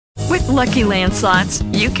Lucky Land Slots,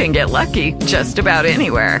 you can get lucky just about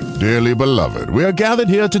anywhere. Dearly beloved, we are gathered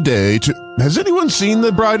here today to... Has anyone seen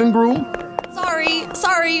the bride and groom?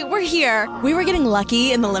 Sorry, we're here. We were getting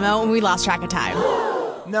lucky in the limo and we lost track of time.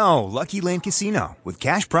 No, Lucky Land Casino, with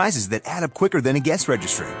cash prizes that add up quicker than a guest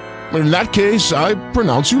registry. In that case, I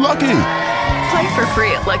pronounce you lucky. Play for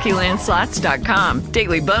free at LuckyLandSlots.com.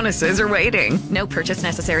 Daily bonuses are waiting. No purchase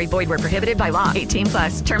necessary. Void where prohibited by law.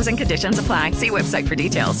 18+. Terms and conditions apply. See website for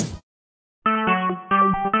details.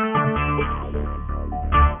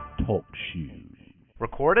 Talk shoes.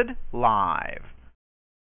 Recorded live.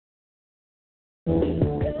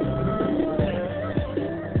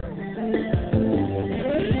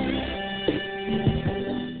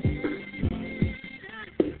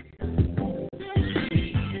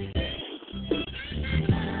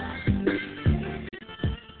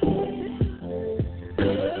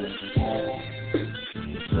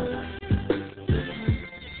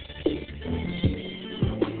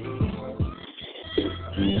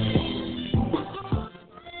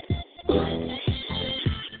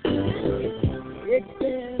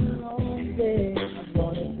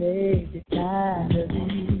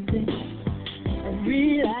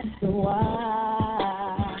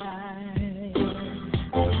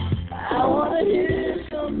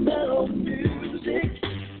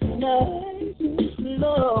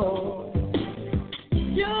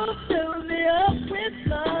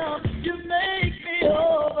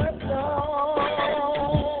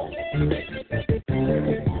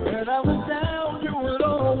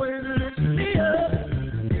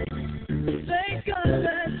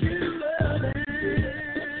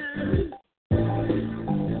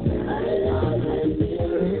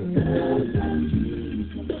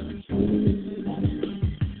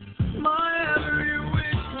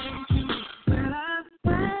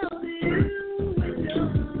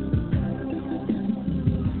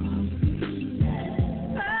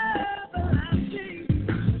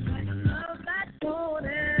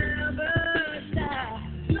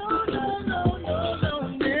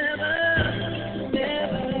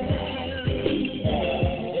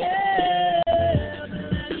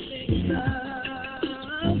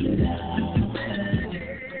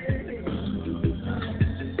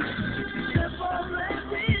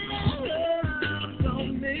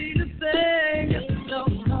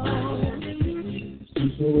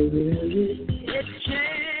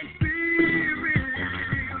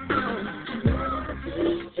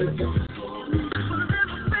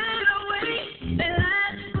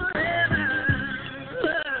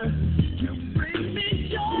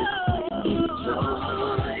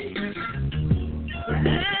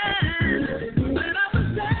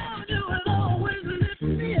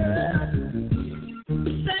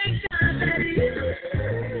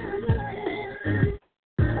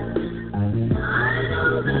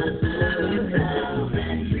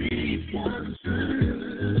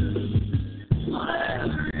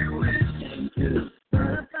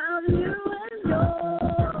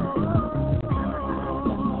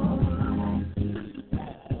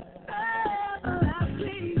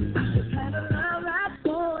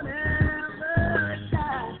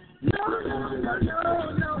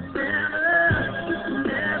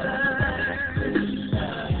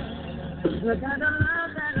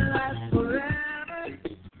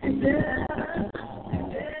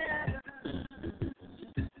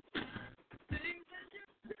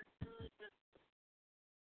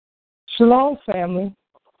 Shalom, family.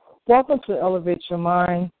 Welcome to Elevate Your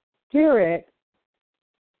Mind here at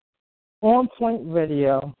OnPoint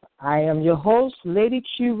Radio. I am your host, Lady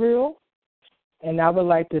Q Real, and I would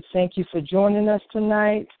like to thank you for joining us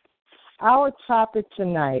tonight. Our topic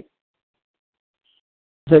tonight,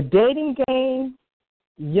 the dating game,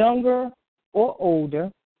 younger or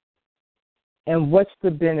older, and what's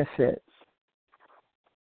the benefits?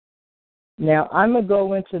 Now, I'm going to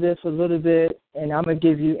go into this a little bit, and I'm going to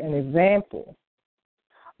give you an example.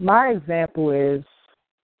 My example is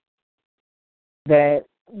that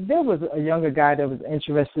there was a younger guy that was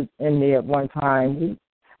interested in me at one time. He was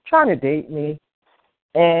trying to date me,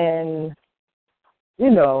 and, you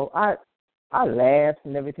know, I laughed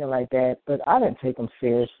and everything like that, but I didn't take him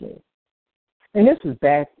seriously. And this was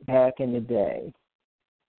back in the day.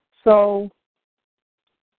 So,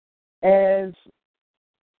 as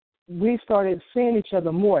we started seeing each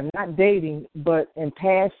other more, not dating, but in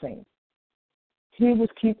passing, he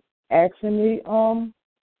would keep asking me,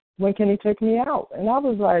 when can he take me out? And I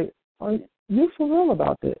was like, are you for real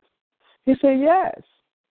about this? He said, yes.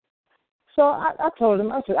 So I told him,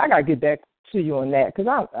 I said, I got to get back to you on that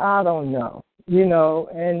because I don't know, you know.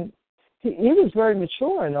 And he was very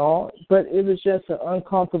mature and all, but it was just an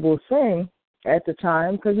uncomfortable thing at the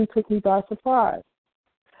time because he took me by surprise.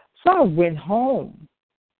 So I went home,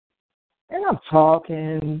 and I'm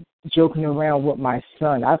talking, joking around with my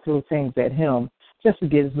son. I throw things at him just to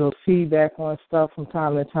get his little feedback on stuff from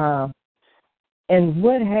time to time. And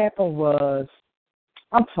what happened was,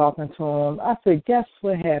 I'm talking to him. I said, guess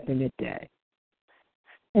what happened today?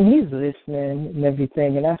 And he's listening and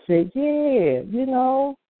everything. And I said, yeah,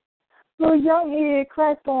 little young head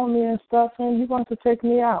cracked on me and stuff, and he wants to take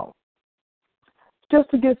me out. Just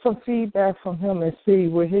to get some feedback from him and see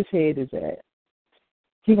where his head is at.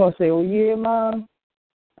 He going to say, oh, yeah, Mom,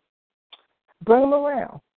 bring him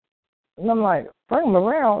around. And I'm like, bring him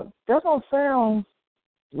around? That don't sound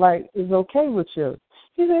like it's okay with you.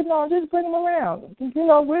 He said, no, just bring him around.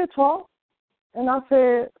 We'll talk. And I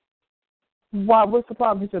said, why, what's the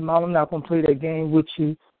problem? He said, Mom, I'm not going to play that game with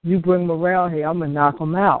you. You bring him around here, I'm going to knock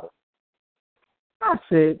him out. I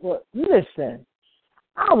said, well, listen,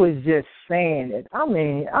 I was just saying it. I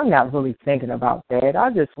mean, I'm not really thinking about that.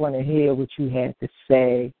 I just want to hear what you had to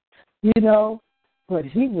say, But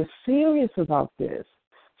he was serious about this.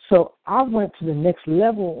 So I went to the next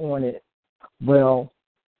level on it. Well,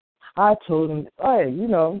 I told him, hey, I'm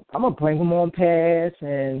going to bring him on past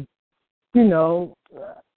and, I'm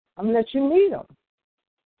going to let you meet him.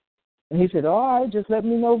 And he said, all right, just let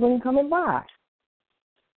me know when he's coming by.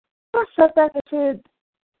 I sat back and said,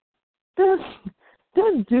 this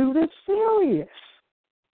dude is serious.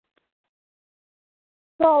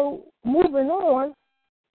 So moving on,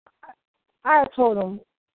 I told him,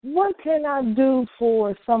 what can I do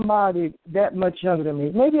for somebody that much younger than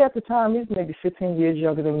me? Maybe at the time he's maybe 15 years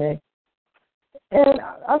younger than me. And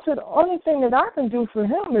I said, the only thing that I can do for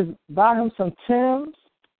him is buy him some Timbs,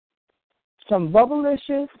 some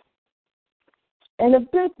Bubblicious, and a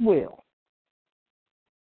big wheel.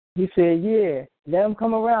 He said, yeah, let him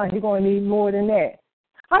come around. He's going to need more than that.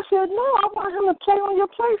 I said, no, I want him to play on your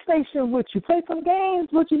PlayStation with you, play some games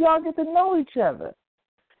with you. Y'all get to know each other.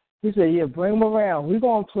 He said, yeah, bring him around. We're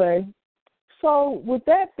going to play. So with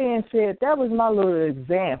that being said, that was my little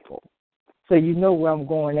example. So you know where I'm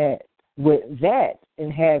going at with that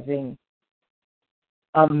and having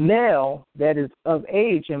a male that is of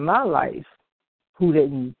age in my life who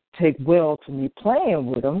didn't take well to me playing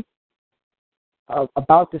with him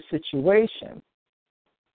about the situation.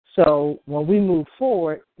 So when we move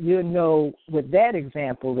forward, you'll know what that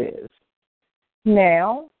example is.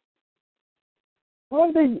 Now,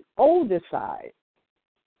 on the older side,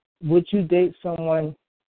 would you date someone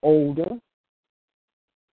older?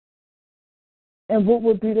 And what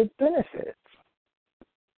would be the benefits?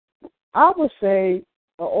 I would say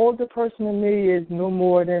an older person to me is no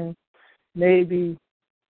more than maybe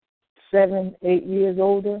 7, 8 years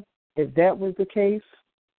older. If that was the case,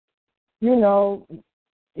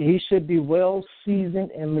 he should be well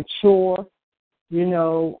seasoned and mature,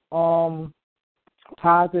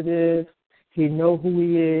 positive. He know who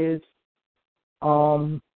he is,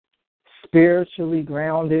 spiritually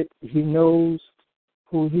grounded. He knows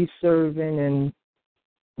who he's serving and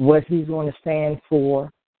what he's going to stand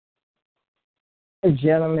for. A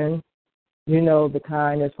gentleman, the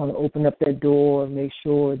kind that's going to open up that door, make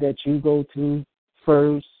sure that you go to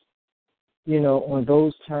first, on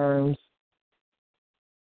those terms.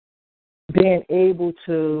 Being able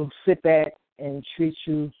to sit back and treat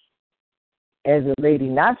you as a lady.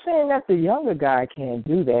 Not saying that the younger guy can't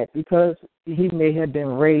do that, because he may have been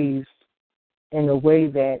raised in a way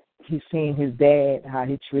that he's seen his dad, how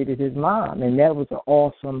he treated his mom, and that was an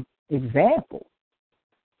awesome example.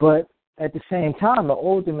 But at the same time, an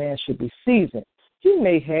older man should be seasoned. You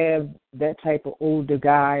may have that type of older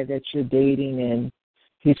guy that you're dating, and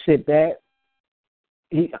he sit back,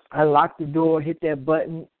 he unlock the door, hit that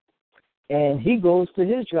button, and he goes to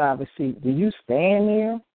his driver's seat. Do you stand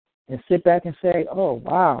there and sit back and say, oh,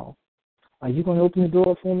 wow, are you going to open the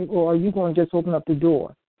door for me, or are you going to just open up the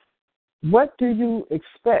door? What do you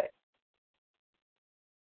expect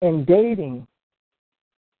in dating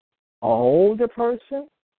an older person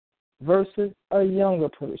versus a younger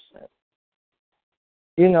person?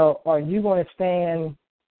 Are you going to stand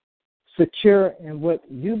secure in what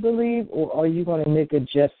you believe, or are you going to make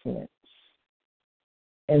adjustments?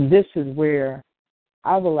 And this is where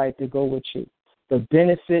I would like to go with you. The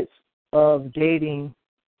benefits of dating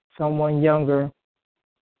someone younger,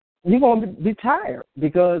 you're going to be tired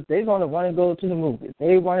because they're going to want to go to the movies.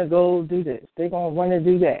 They want to go do this. They're going to want to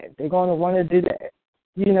do that. They're going to want to do that.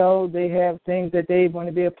 They have things that they want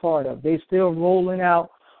to be a part of. They still rolling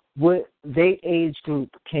out what their age group.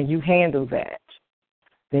 Can you handle that?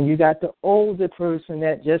 Then you got the older person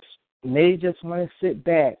that may just want to sit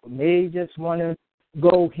back, may just want to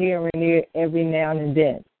go here and there every now and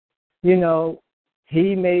then. You know,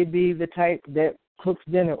 he may be the type that cooks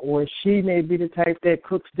dinner, or she may be the type that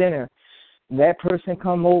cooks dinner. That person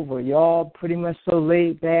come over, y'all pretty much so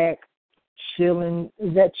laid back, chilling.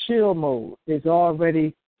 That chill mode is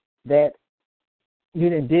already that you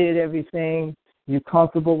done did everything. You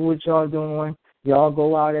comfortable with what y'all doing. Y'all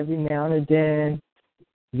go out every now and then.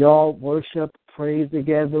 Y'all worship, praise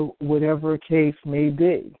together, whatever the case may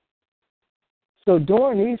be. So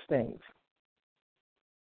during these things,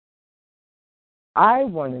 I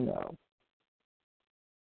want to know,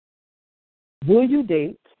 will you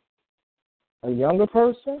date a younger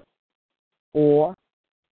person or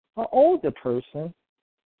an older person?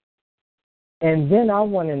 And then I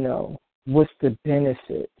want to know what's the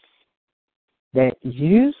benefits that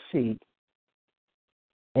you see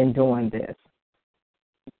in doing this.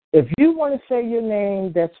 If you want to say your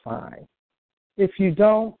name, that's fine. If you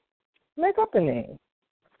don't, make up a name.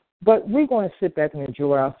 But we're going to sit back and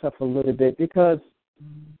enjoy ourselves a little bit because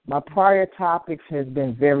my prior topics has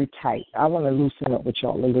been very tight. I want to loosen up with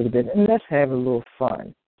y'all a little bit, and let's have a little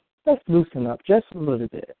fun. Let's loosen up just a little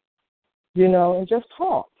bit, you know, and just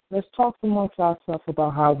talk. Let's talk amongst ourselves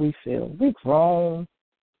about how we feel. We're grown.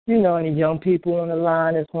 You know, any young people on the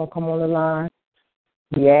line that's going to come on the line,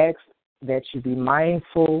 we ask that you be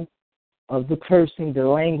mindful of the cursing, the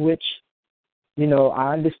language. You know,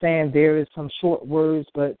 I understand there is some short words,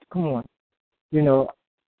 but come on. You know,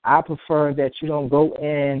 I prefer that you don't go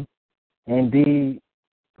in and be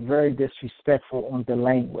very disrespectful on the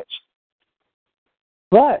language.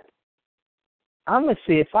 But I'm going to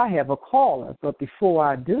see if I have a caller. But before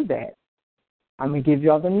I do that, I'm going to give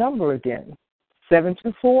y'all the number again.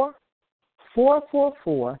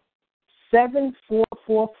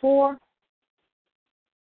 724-444-7444,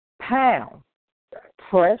 pound,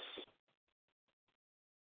 press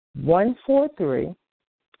 143-347,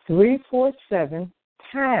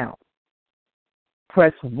 pound.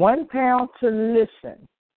 Press 1 pound to listen.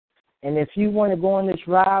 And if you want to go on this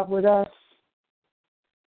ride with us,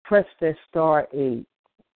 press that *8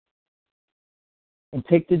 and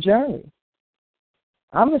take the journey.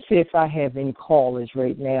 I'm going to see if I have any callers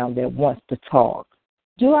right now that wants to talk.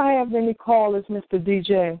 Do I have any callers, Mr.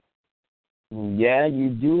 DJ? Yeah, you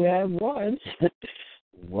do have one.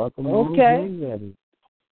 Welcome. Okay.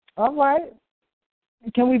 All right.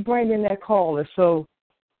 Can we bring in that caller so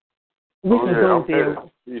we can go there?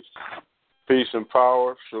 Peace and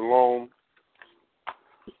power. Shalom.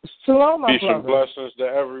 Shalom, my Peace brother. and blessings to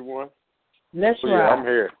everyone. Let's ride. Yeah, I'm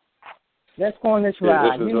here. Let's go on this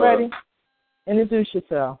ride. You ready? Introduce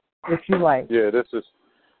yourself, if you like. Yeah, this is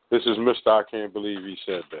Mr. I Can't Believe He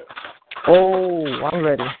Said That. Oh,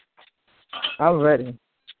 I'm ready.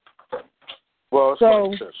 Well, it's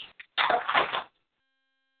like this.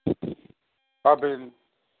 I've been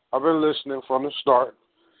listening from the start.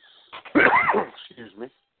 Excuse me.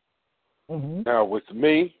 Mm-hmm. Now, with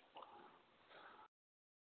me,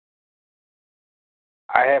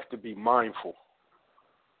 I have to be mindful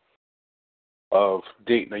of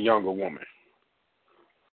dating a younger woman.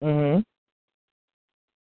 Mm-hmm.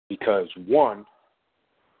 Because one,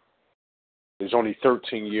 there's only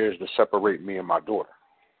 13 years to separate me and my daughter.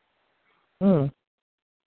 Mm.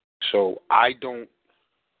 So I don't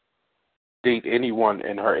date anyone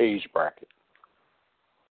in her age bracket.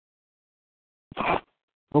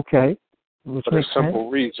 Okay. For the simple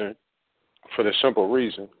reason,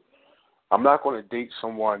 I'm not going to date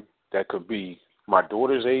someone that could be my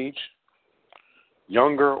daughter's age,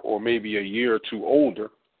 younger, or maybe a year or two older,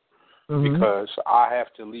 because I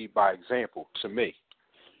have to lead by example to me.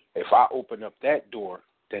 If I open up that door,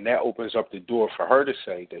 then that opens up the door for her to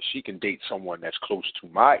say that she can date someone that's close to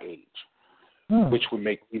my age, which would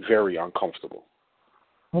make me very uncomfortable.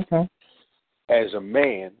 Okay. As a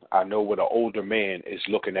man, I know what an older man is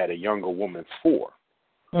looking at a younger woman for.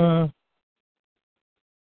 Mm.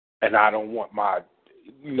 And I don't want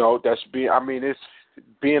it's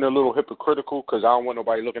being a little hypocritical because I don't want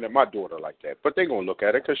nobody looking at my daughter like that. But they're going to look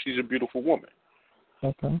at her because she's a beautiful woman.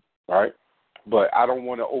 Okay. Right? But I don't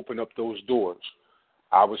want to open up those doors.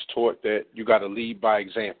 I was taught that you got to lead by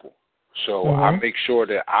example. So I make sure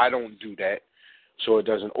that I don't do that so it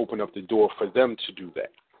doesn't open up the door for them to do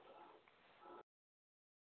that.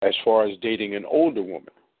 As far as dating an older woman,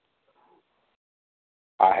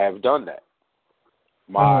 I have done that.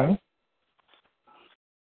 My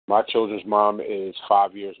children's mom is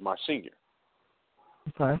 5 years my senior.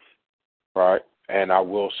 Okay. Right? And I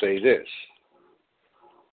will say this.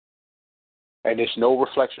 And it's no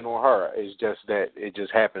reflection on her. It's just that it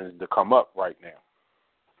just happens to come up right now.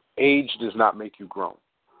 Age does not make you grown.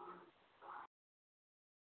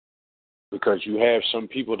 because you have some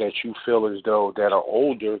people that you feel as though that are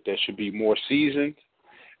older that should be more seasoned,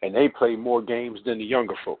 and they play more games than the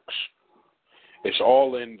younger folks. It's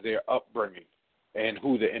all in their upbringing and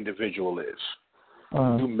who the individual is.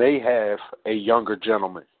 You may have a younger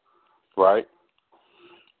gentleman, right?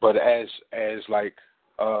 But as like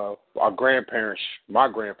our grandparents, my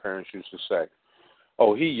grandparents used to say,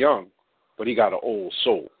 oh, he young, but he got an old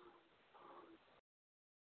soul.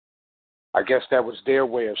 I guess that was their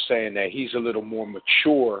way of saying that he's a little more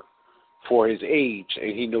mature for his age,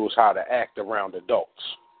 and he knows how to act around adults.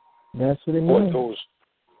 That's what it means. Or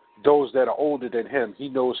those that are older than him, he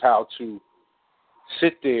knows how to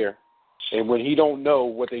sit there, and when he don't know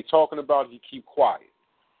what they talking about, he keep quiet.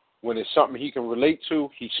 When it's something he can relate to,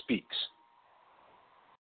 he speaks.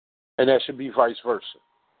 And that should be vice versa.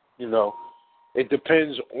 You know, it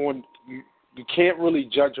depends on, you can't really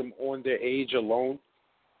judge them on their age alone.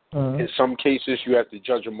 In some cases, you have to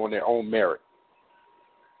judge them on their own merit.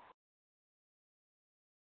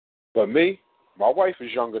 But me, my wife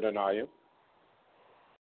is younger than I am.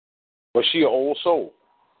 But she an old soul.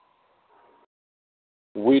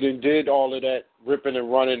 We did all of that ripping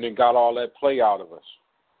and running and got all that play out of us.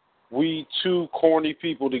 We two corny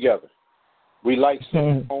people together. We like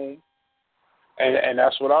sitting home, and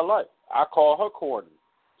that's what I like. I call her corny.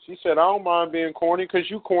 She said, I don't mind being corny because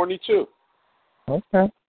you corny too.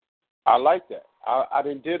 Okay. I like that. I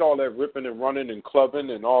did all that ripping and running and clubbing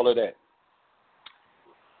and all of that.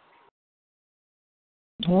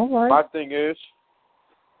 All right. My thing is,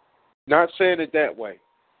 not saying it that way.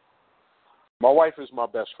 My wife is my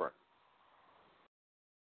best friend.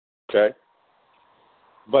 Okay?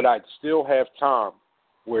 But I still have time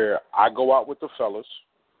where I go out with the fellas.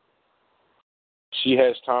 She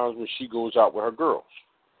has times where she goes out with her girls.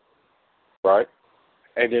 Right?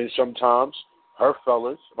 And then sometimes my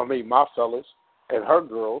fellas and her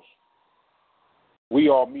girls, we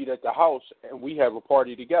all meet at the house and we have a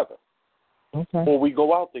party together. Okay. Or we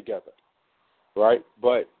go out together. Right?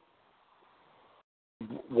 But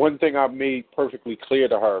one thing I made perfectly clear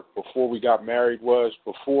to her before we got married was,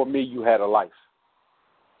 before me, you had a life.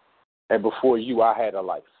 And before you, I had a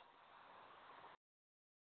life.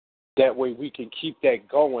 That way we can keep that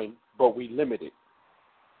going, but we limit it.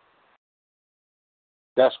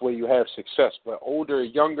 That's where you have success. But older or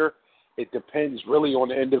younger, it depends really on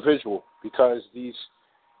the individual, because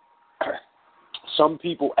some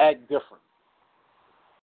people act different.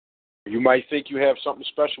 You might think you have something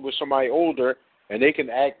special with somebody older, and they can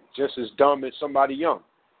act just as dumb as somebody young.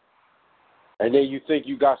 And then you think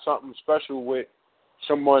you got something special with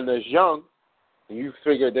someone that's young, and you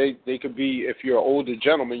figure they could be, if you're an older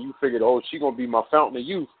gentleman, you figured, oh, she's going to be my fountain of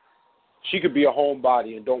youth. She could be a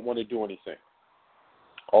homebody and don't want to do anything.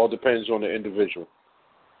 All depends on the individual.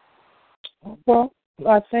 Well,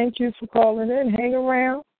 I thank you for calling in. Hang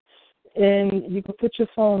around, and you can put your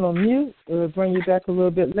phone on mute. We'll bring you back a little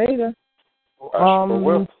bit later. I sure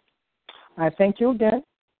will. I thank you again.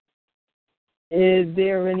 Is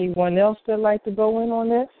there anyone else that'd like to go in on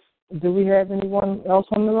this? Do we have anyone else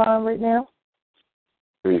on the line right now?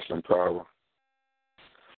 Peace and power.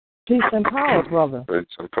 Peace and power, brother.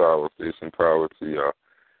 Peace and power. Peace and power to y'all,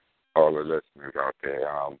 all the listeners out there.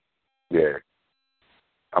 Yeah,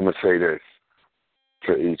 I'm going to say this,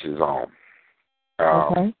 to each his own.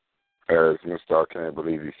 Okay. As Mr. I can't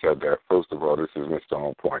believe he said that. First of all, this is Mr.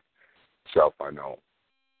 OnPoint, self-unknown.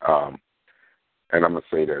 And I'm going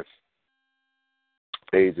to say this.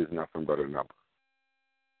 Age is nothing but a number.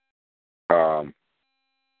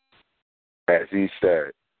 As he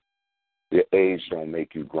said, your age don't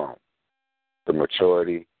make you grown. The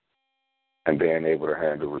maturity and being able to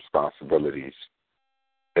handle responsibilities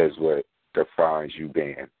is what defines you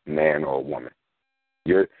being man or woman.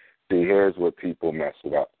 See, here's what people mess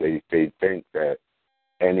it up. They think that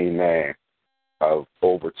any man of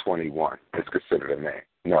over 21 is considered a man.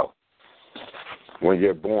 No. When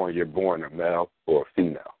you're born a male or a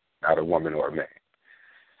female, not a woman or a man.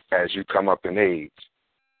 As you come up in age,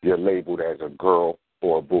 you're labeled as a girl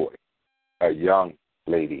or a boy, a young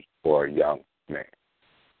lady or a young man.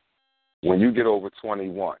 When you get over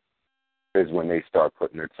 21 is when they start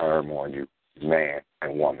putting the term on you, man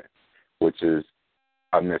and woman, which is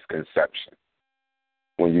a misconception.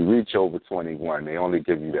 When you reach over 21, they only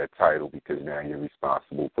give you that title because now you're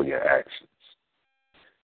responsible for your actions.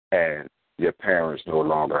 And your parents no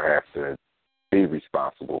longer have to be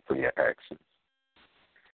responsible for your actions.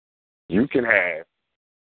 You can have,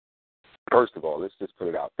 first of all, let's just put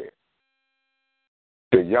it out there.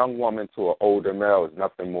 The young woman to an older male is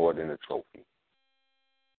nothing more than a trophy.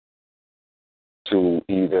 To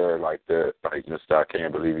either, like Mr. I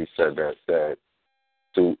can't believe he said,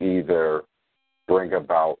 to either bring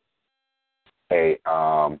about a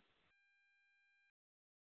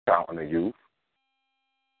fountain of youth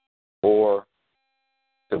or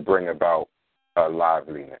to bring about a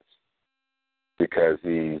liveliness because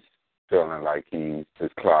he's feeling like his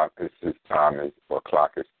clock is his time is or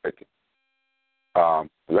clock is ticking.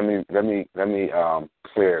 Let me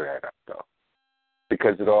clear that up though,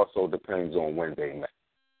 because it also depends on when they met.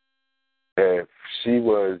 If she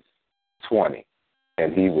was 20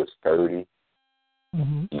 and he was 30,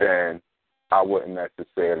 then I wouldn't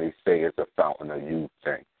necessarily say it's a fountain of youth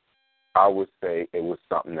thing. I would say it was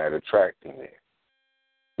something that attracted him there.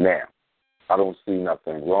 Now, I don't see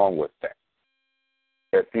nothing wrong with that.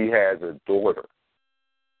 If he has a daughter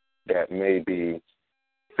that may be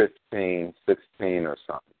 15, 16 or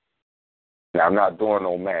something. Now, I'm not doing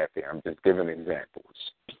no math here. I'm just giving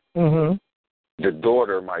examples. The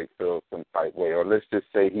daughter might feel some type way, or let's just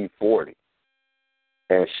say he's 40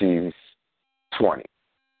 and she's 20,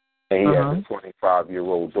 and he has a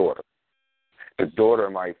 25-year-old daughter. The daughter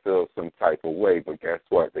might feel some type of way, but guess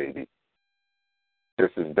what, baby? This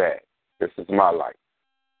is bad. This is my life.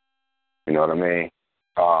 You know what I mean?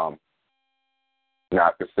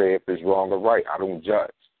 Not to say if it's wrong or right. I don't judge.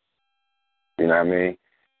 You know what I mean?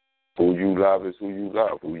 Who you love is who you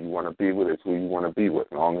love. Who you want to be with is who you want to be with.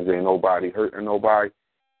 As long as ain't nobody hurting nobody,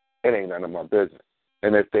 it ain't none of my business.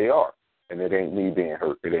 And if they are, and it ain't me being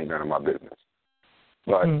hurt, it ain't none of my business.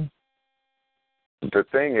 But the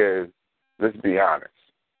thing is, let's be honest.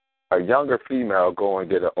 A younger female go and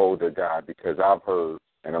get an older guy because I've heard,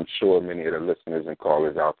 and I'm sure many of the listeners and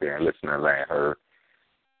callers out there in listening land heard,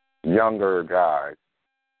 younger guys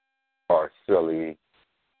are silly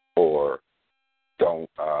or don't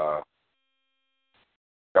are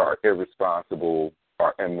irresponsible,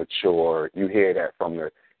 are immature. You hear that from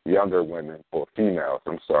the younger women or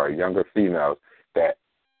younger females that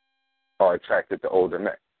are attracted to older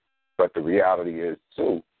men. But the reality is,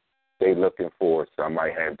 too, they looking for some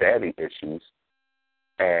might have daddy issues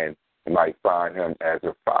and might find him as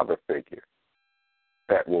a father figure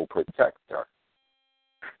that will protect her.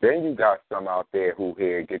 Then you got some out there who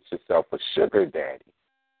here get yourself a sugar daddy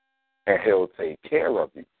and he'll take care of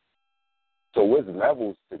you. So there's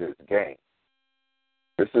levels to this game.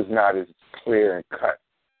 This is not as clear and cut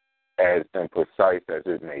as and precise as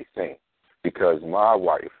it may seem because my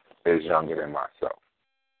wife is younger than myself.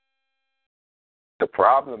 The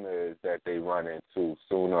problem is that they run into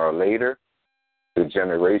sooner or later, the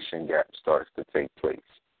generation gap starts to take place.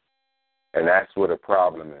 And that's where the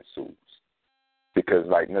problem ensues. Because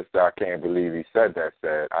like Mr. I can't believe he said,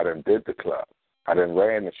 I done did the club. I done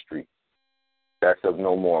ran the street. That's of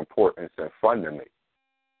no more importance and fun to me.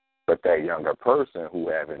 But that younger person who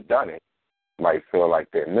haven't done it might feel like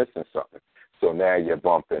they're missing something. So now you're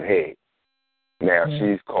bumping heads. Now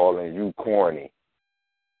she's calling you corny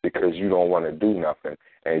because you don't want to do nothing,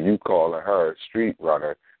 and you calling her a street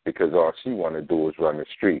runner because all she want to do is run the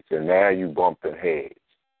streets. And now you bumping heads.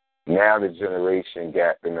 Now the generation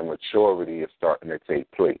gap and the maturity is starting to take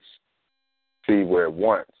place. See, where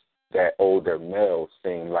once that older male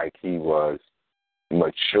seemed like he was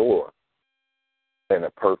mature and a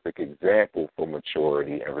perfect example for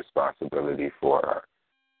maturity and responsibility for her,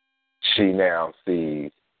 she now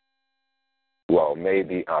sees, well,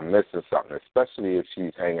 maybe I'm missing something, especially if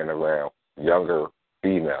she's hanging around younger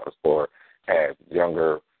females or have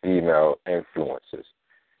younger female influences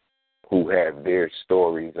who have their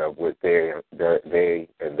stories of what they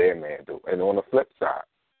and their man do. And on the flip side,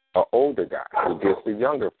 an older guy who gets a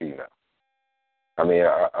younger female. An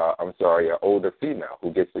older female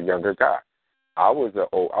who gets a younger guy. I was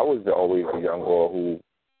always a young girl who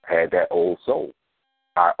had that old soul.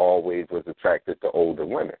 I always was attracted to older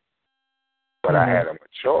women. But I had a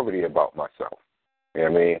maturity about myself. You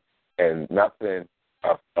know what I mean? And nothing,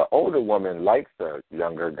 an older woman likes a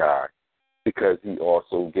younger guy because he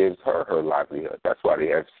also gives her her livelihood. That's why they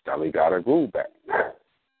have Stelly got her groove back.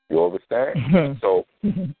 You understand?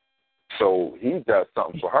 So he does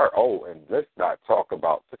something for her. Oh, and let's not talk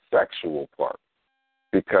about the sexual part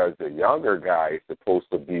because the younger guy is supposed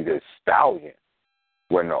to be this stallion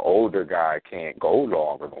when the older guy can't go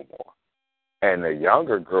longer no more. And the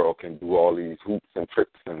younger girl can do all these hoops and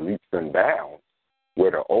tricks and leaps and bounds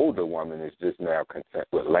where the older woman is just now content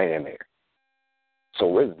with laying there.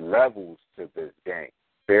 So there's levels to this game.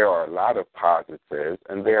 There are a lot of positives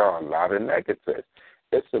and there are a lot of negatives.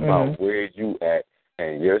 It's about where you at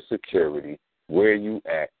and your security, where you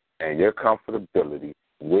at and your comfortability,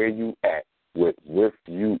 where you at with what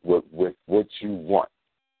you want,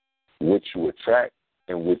 what you attract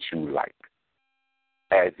and what you like.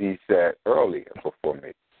 As he said earlier before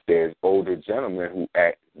me, there's older gentlemen who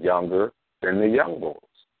act younger than the young boys.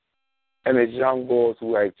 And there's young boys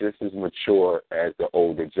who act just as mature as the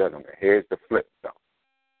older gentlemen. Here's the flip, though.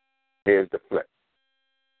 Here's the flip.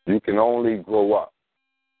 You can only grow up.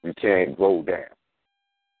 You can't grow down.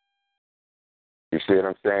 You see what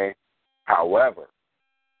I'm saying? However,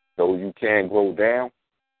 though you can grow down,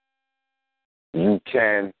 you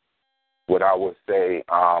can, what I would say,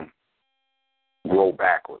 grow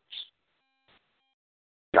backwards.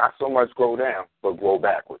 Not so much grow down, but grow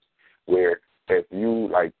backwards. Where if you,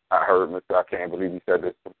 like I heard I can't believe he said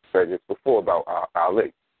this before about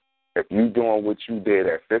Ali. If you doing what you did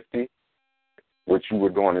at 50, what you were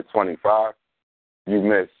doing at 25, you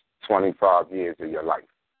missed 25 years of your life.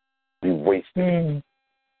 You wasted it.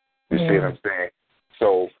 You see what I'm saying?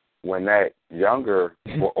 So when that younger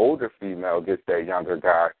or older female gets that younger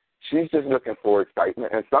guy, she's just looking for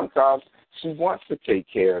excitement. And sometimes she wants to take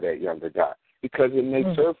care of that younger guy because it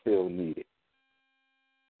makes her feel needed.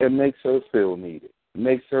 It makes her feel needed. It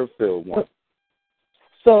makes her feel wanted.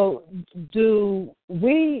 So do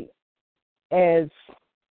we as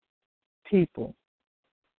people,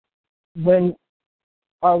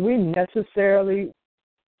 are we necessarily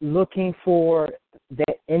looking for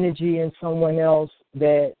that energy in someone else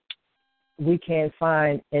that we can't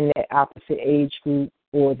find in that opposite age group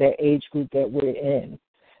or that age group that we're in?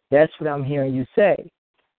 That's what I'm hearing you say.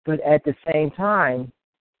 But at the same time,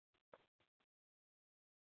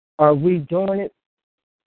 are we doing it?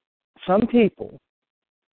 Some people,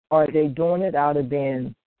 are they doing it out of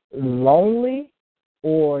being lonely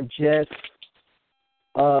or just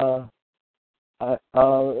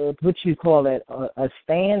what you call it, a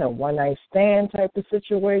stand, a one-night stand type of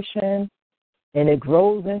situation, and it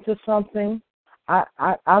grows into something? I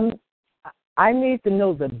need to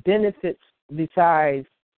know the benefits besides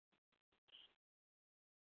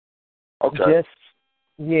just,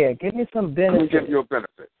 give me some benefits. Let me give you a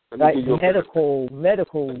benefit. Like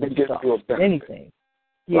medical stuff, anything.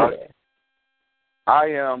 Yeah. Right. I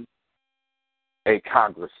am a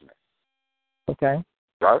congressman. Okay.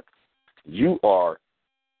 Right? You are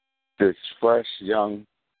this fresh, young,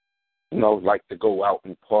 like to go out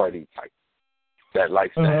and party type that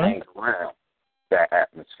likes to hang around that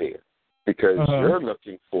atmosphere because you're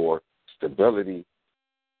looking for stability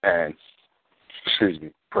and,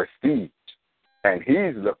 prestige. And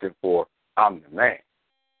he's looking for, I'm the man.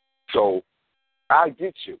 So I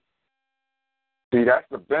get you. See, that's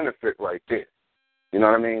the benefit right there. You know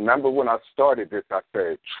what I mean? Remember when I started this, I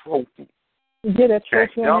said trophy. You get a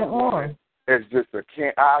trophy on your arm. It's just a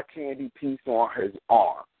eye candy piece on his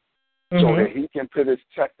arm so that he can put his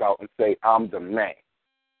chest out and say, I'm the man.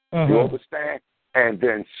 You understand? And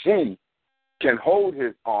then she can hold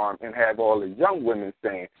his arm and have all the young women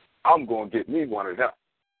saying, I'm going to get me one of them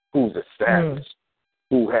who's established,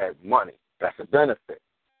 who has money. That's a benefit.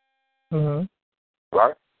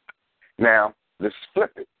 Right? Now, let's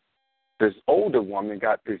flip it. This older woman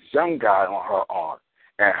got this young guy on her arm,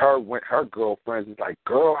 and her girlfriends is like,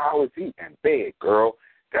 girl, how is he? And bed, girl,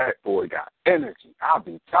 that boy got energy. I'll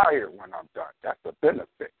be tired when I'm done. That's a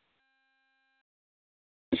benefit.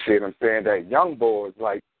 You see what I'm saying? That young boy is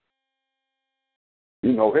like,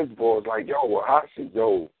 his boy is like,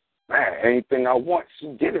 man, anything I want, she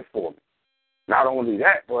did it for me. Not only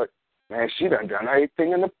that, but, man, she done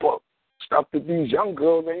everything in the book. Stuff that these young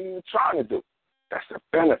girls ain't even trying to do. That's a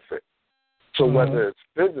benefit. So whether it's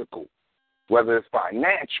physical, whether it's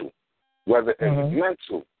financial, whether it's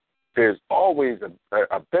mental, there's always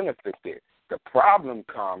a benefit there. The problem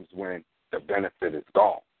comes when the benefit is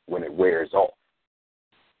gone, when it wears off.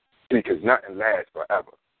 Because nothing lasts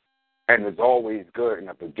forever. And it's always good in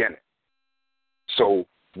the beginning. So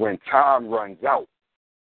when time runs out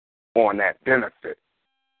on that benefit,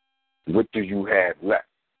 what do you have left?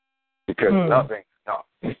 Because love ain't enough.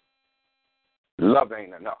 Love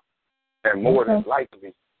ain't enough. And more than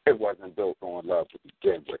likely, it wasn't built on love to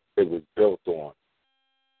begin with. It was built on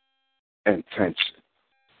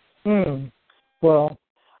intention. Well,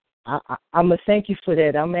 I'm going to thank you for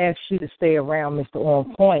that. I'm going to ask you to stay around, Mr.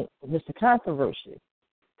 OnPoint, Mr. Controversy.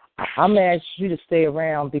 I'm going to ask you to stay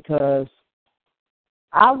around because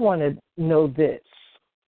I want to know this.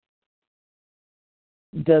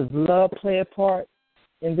 Does love play a part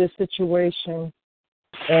in this situation?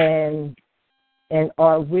 And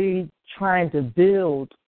are we trying to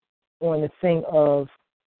build on the thing of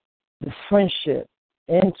the friendship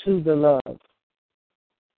into the love?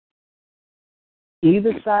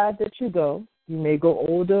 Either side that you go, you may go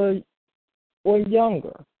older or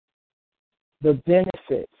younger, the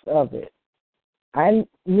benefits of it. I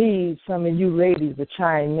need some of you ladies to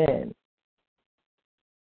chime in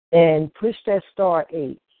and push that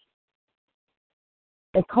 *8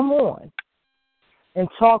 and come on and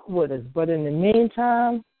talk with us. But in the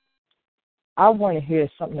meantime, I want to hear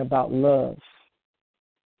something about love.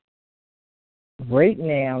 Right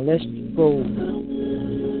now, let's go.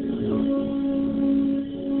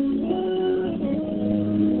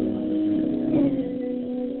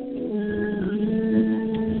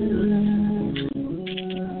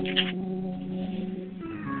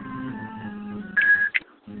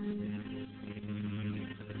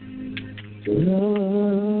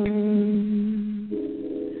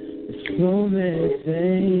 So many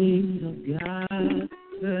things I've got to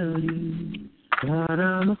tell you, but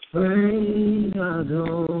I'm afraid I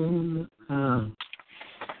don't know how.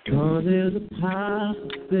 'Cause there's a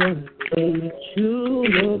possibility that you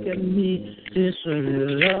look at me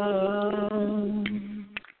different love.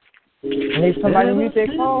 I need somebody to mute their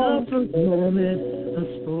phone.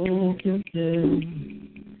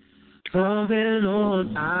 Coming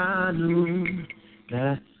on, I knew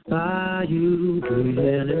that by you being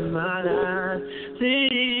in my life,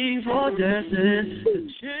 things for destined to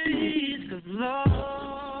change of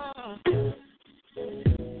love.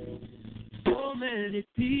 So many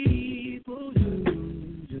people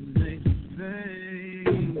use to make me pay.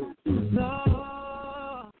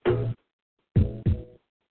 Love,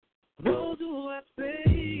 those who have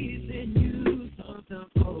faith in you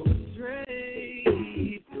sometimes go astray.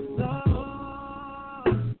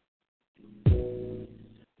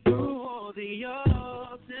 The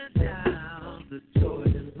ups and downs, the joy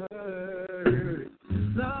and hurt,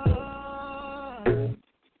 love,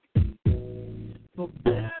 for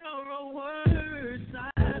better or worse, I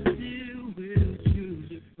still will choose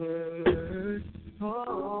you first.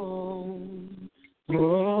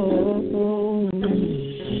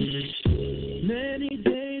 Many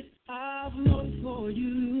days I've looked for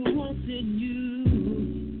you, wanting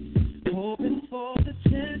you, hoping for the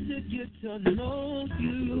chance to get to know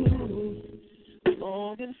you.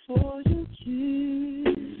 Longing for your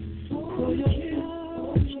kiss, for your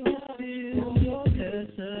touch, feel your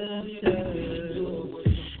essence.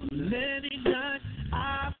 Many nights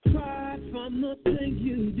I've cried from the things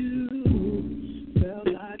you do. Felt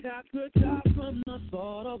like I could die from the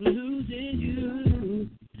thought of losing you.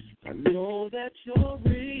 I know that you're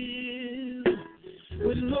real,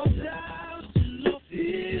 with no doubt, no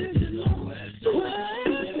fear, no question.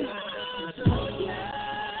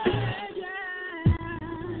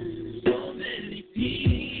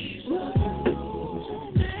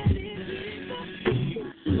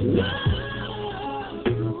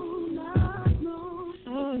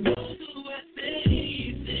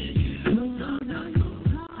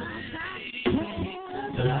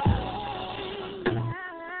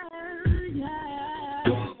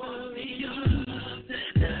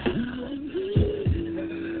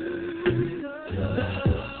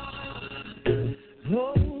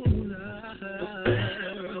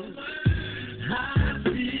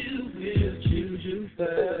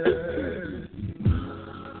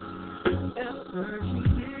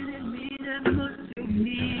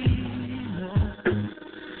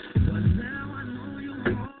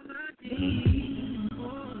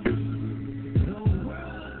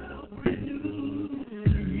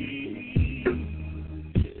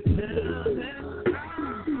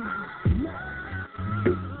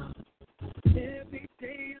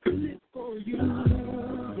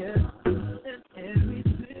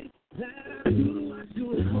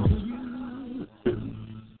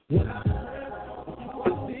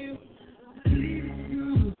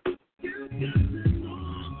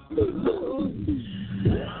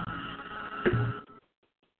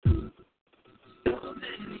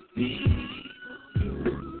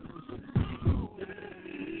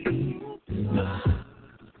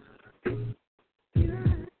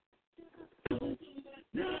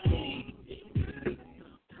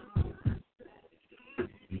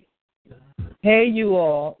 Hey, you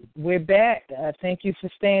all, we're back. Thank you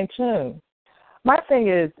for staying tuned. My thing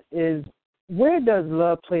is where does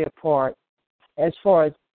love play a part as far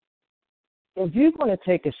as if you're going to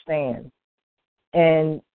take a stand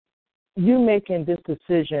and you making this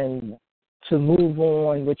decision to move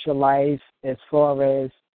on with your life as far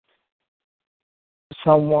as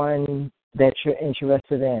someone that you're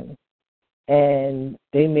interested in, and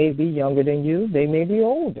they may be younger than you, they may be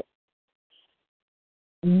older.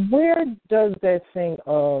 Where does that thing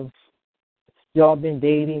of y'all been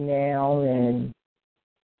dating now and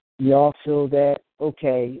y'all feel that,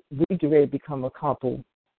 okay, we get ready to become a couple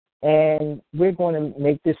and we're going to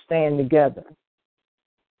make this stand together?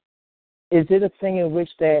 Is it a thing in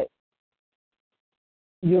which that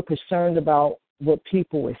you're concerned about what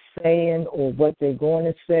people are saying or what they're going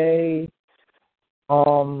to say?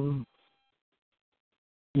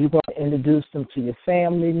 you're going to introduce them to your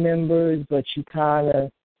family members, but you kind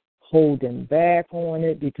of holding back on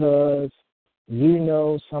it because you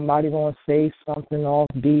know somebody going to say something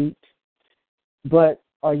offbeat. But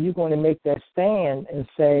are you going to make that stand and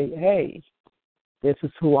say, hey, this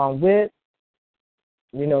is who I'm with,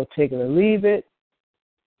 you know, take it or leave it?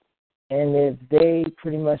 And if they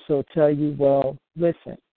pretty much will tell you, well,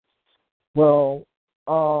 listen, well,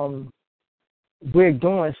 we're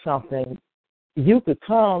doing something, you could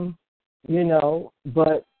come, you know,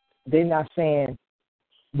 but they're not saying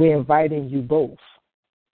we're inviting you both.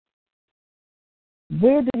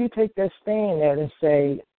 Where do you take that stand at and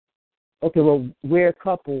say, okay, well, we're a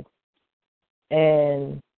couple,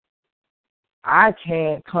 and I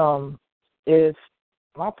can't come if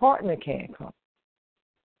my partner can't come.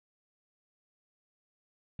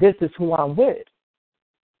 This is who I'm with,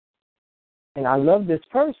 and I love this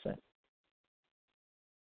person.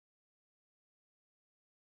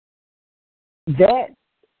 That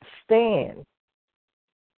stand,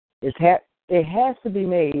 it has to be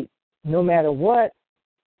made no matter what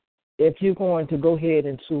if you're going to go ahead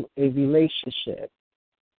into a relationship.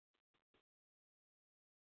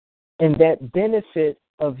 And that benefit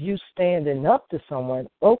of you standing up to someone,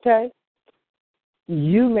 okay,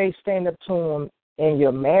 you may stand up to them in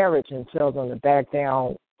your marriage and tell them to back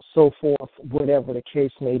down, so forth, whatever the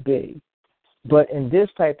case may be. But in this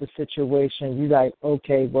type of situation, you're like,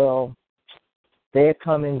 okay, well, they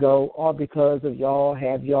come and go all because of y'all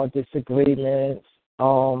have y'all disagreements.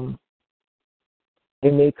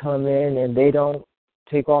 They may come in and they don't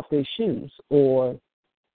take off their shoes. Or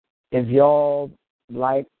if y'all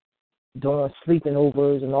like doing sleeping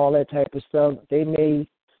overs and all that type of stuff, they may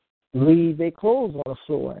leave their clothes on the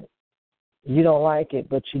floor. You don't like it,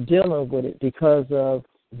 but you're dealing with it because of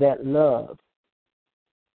that love.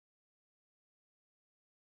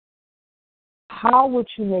 How would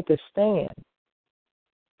you make a stand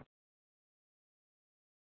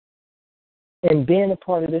in being a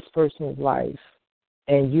part of this person's life,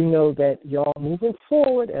 and you know that y'all moving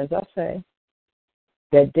forward, as I say,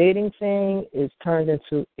 that dating thing is turned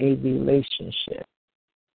into a relationship?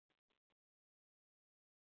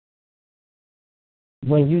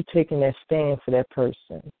 When you taking that stand for that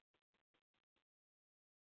person,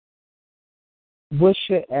 what's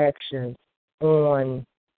your action on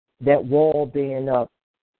that wall being up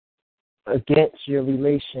against your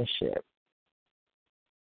relationship?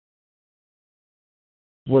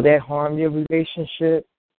 Will that harm your relationship?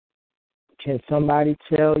 Can somebody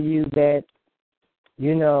tell you that,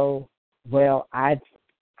 you know, well, I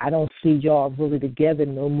don't see y'all really together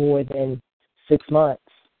no more than 6 months?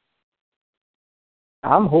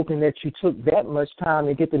 I'm hoping that you took that much time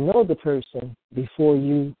to get to know the person before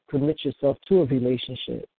you commit yourself to a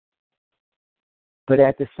relationship. But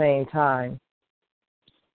at the same time,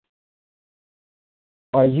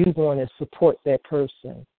 are you going to support that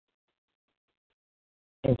person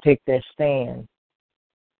and take that stand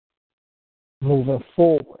moving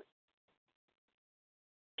forward?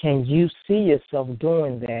 Can you see yourself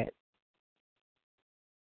doing that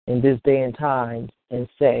in this day and time and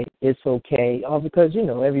say it's okay? Or because, you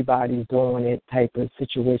know, everybody's doing it type of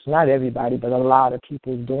situation. Not everybody, but a lot of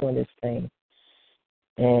people doing this thing.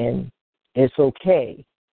 And it's okay.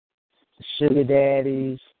 The sugar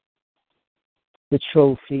daddies, the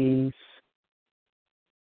trophies,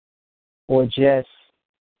 or just,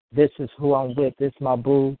 this is who I'm with, this my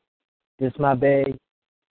boo, this my babe,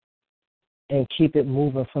 and keep it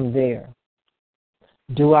moving from there.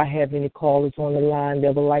 Do I have any callers on the line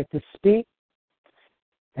that would like to speak?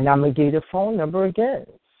 And I'm going to give you the phone number again,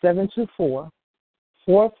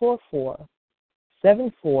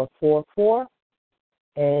 724-444-7444,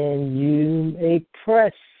 and you may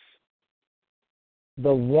press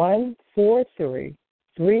the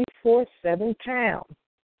 143-347 #.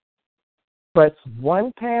 Press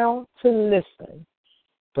 1 pound to listen,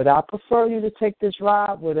 but I prefer you to take this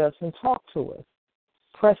ride with us and talk to us.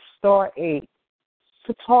 Press *8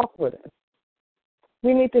 to talk with us.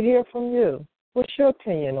 We need to hear from you. What's your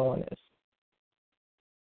opinion on this?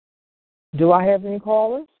 Do I have any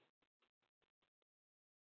callers?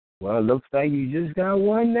 Well, it looks like you just got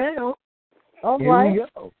one now. All Here right. we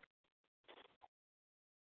go.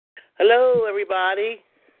 Hello, everybody.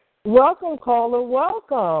 Welcome, caller.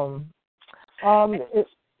 Welcome.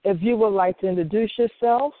 If you would like to introduce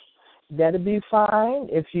yourself, that'll be fine.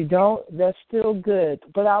 If you don't, that's still good.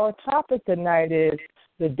 But our topic tonight is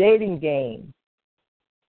the dating game,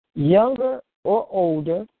 younger or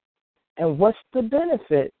older, and what's the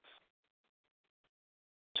benefits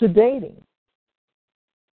to dating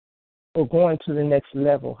or going to the next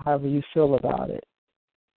level, however you feel about it.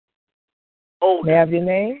 Older. May I have your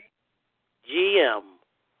name? GM.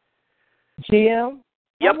 GM?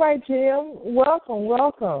 Yep. All right, GM.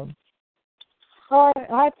 Welcome. All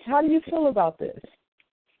right, how do you feel about this?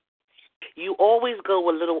 You always go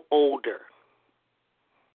a little older.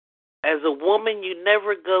 As a woman, you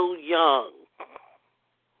never go young.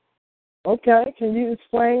 Okay, can you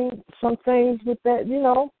explain some things with that?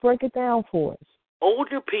 Break it down for us.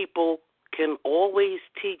 Older people can always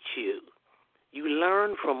teach you. You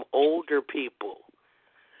learn from older people.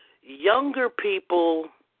 Younger people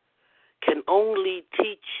can only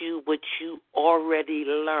teach you what you already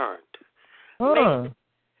learned.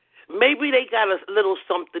 Maybe they got a little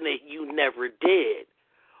something that you never did,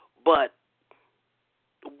 but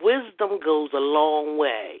wisdom goes a long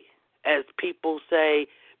way. As people say,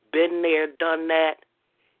 been there, done that,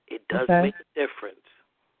 it does make a difference.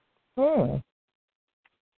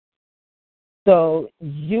 So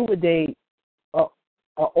you would date an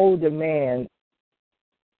older man,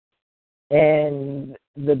 and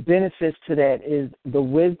the benefits to that is the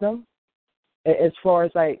wisdom. As far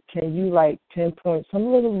as can you pinpoint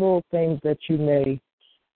some little things that you may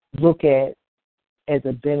look at as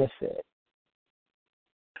a benefit?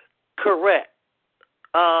 Correct.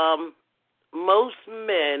 Most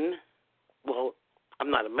men, well,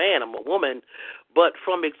 I'm not a man, I'm a woman, but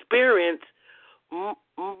from experience,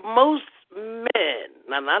 most men,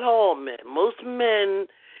 now not all men, most men,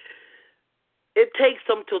 it takes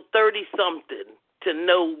them till 30-something to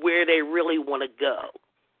know where they really want to go.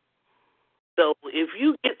 So if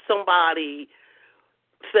you get somebody,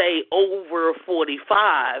 say, over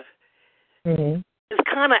 45, it's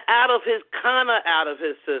kind of out of his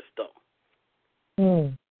system.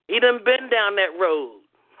 He done been down that road.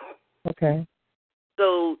 Okay.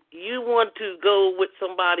 So you want to go with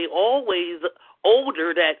somebody always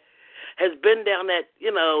older that has been down that,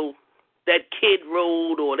 that kid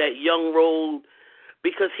road or that young road,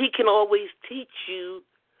 because he can always teach you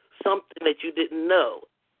something that you didn't know.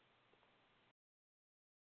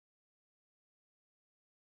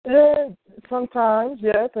 Sometimes,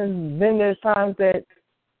 yes, and then there's times that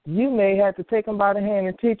you may have to take him by the hand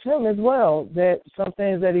and teach him as well that some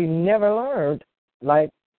things that he never learned,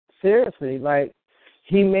 seriously,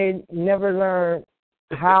 he may never learn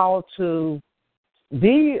how to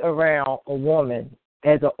be around a woman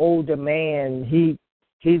as an older man.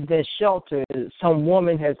 He's been sheltered. Some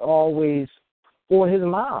woman has always, or his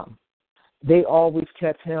mom, they always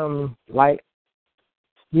kept him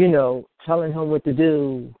telling him what to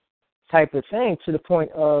do type of thing, to the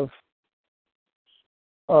point of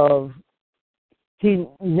he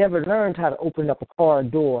never learned how to open up a car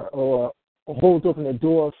door or hold open a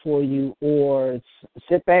door for you, or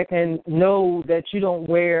sit back and know that you don't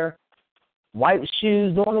wear white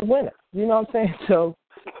shoes during the winter. You know what I'm saying? So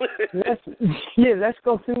let's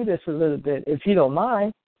go through this a little bit, if you don't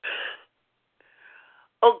mind.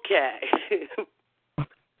 Okay.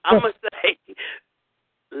 I'm going to say,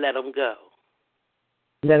 let him go.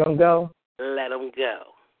 Let him go? Let him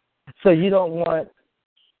go. So you don't want,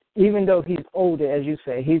 even though he's older, as you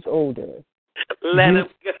say, he's older. Let him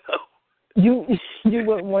go. You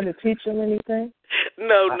wouldn't want to teach him anything?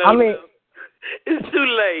 No. It's too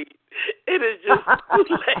late. It is just too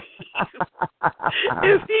late.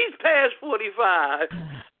 If he's past 45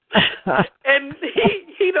 and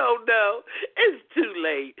he don't know, it's too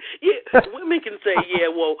late. Yeah, women can say,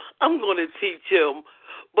 well, I'm going to teach him.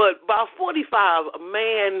 But by 45, a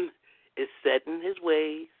man is set in his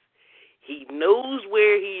ways. He knows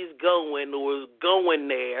where he's going or is going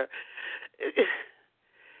there.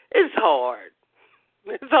 It's hard.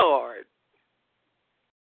 It's hard.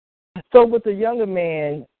 So with the younger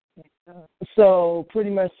man, so pretty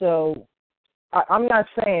much I'm not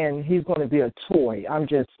saying he's going to be a toy. I'm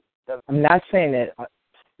not saying that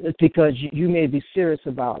because you may be serious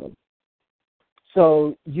about him.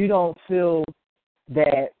 So you don't feel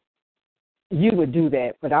that you would do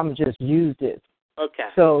that, but I'm just use this. Okay.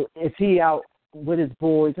 So if he out with his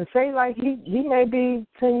boys, and say he may be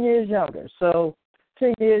 10 years younger, so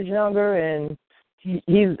 10 years younger, and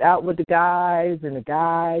he's out with the guys, and the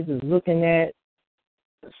guys is looking at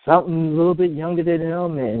something a little bit younger than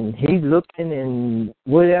him, and he's looking and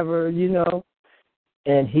whatever,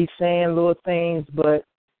 and he's saying little things, but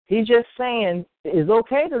he's just saying it's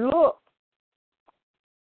okay to look.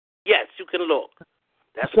 Yes, you can look.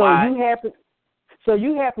 That's so why.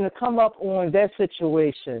 You happen to come up on that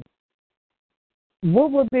situation.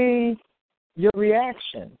 What would be your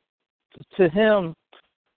reaction to him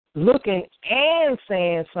looking and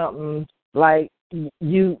saying something like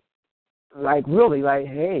you, really,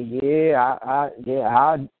 hey, I'll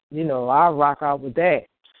rock out with that,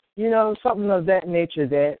 something of that nature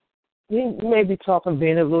that You may be talking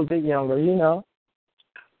being a little bit younger, you know.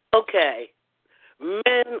 Okay.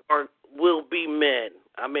 Men will be men.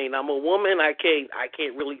 I mean, I'm a woman. I can't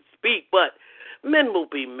really speak, but men will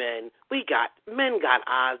be men. Men got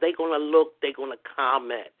eyes. They're gonna look. They're gonna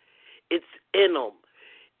comment. It's in them.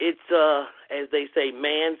 It's as they say,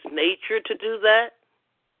 man's nature to do that.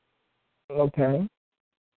 Okay.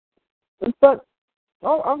 But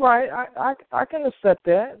all right, I can accept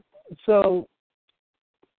that. So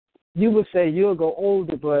you would say you'll go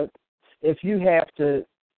older, but if you have to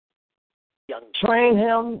train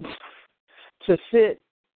him to fit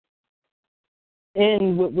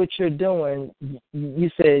in with what you're doing, you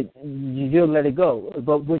said you'll let it go.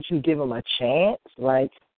 But would you give him a chance,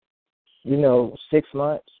 like, 6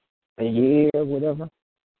 months, a year, whatever,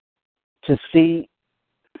 to see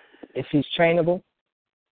if he's trainable?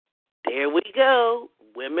 There we go.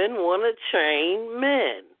 Women want to train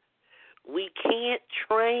men. We can't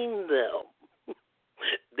train them.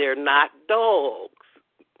 They're not dogs.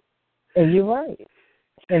 And you're right.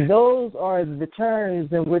 And those are the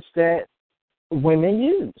terms in which that women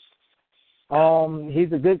use.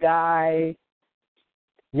 He's a good guy.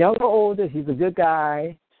 Young or older, he's a good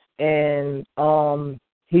guy. And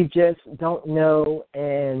he just don't know.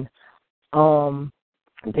 And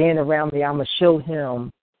then around me, I'm going to show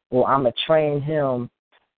him, or I'm going to train him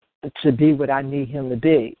to be what I need him to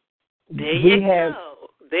be. There you go.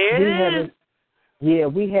 There it is.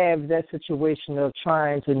 We have that situation of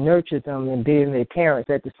trying to nurture them and being their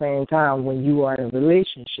parents at the same time when you are in a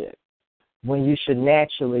relationship, when you should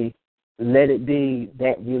naturally let it be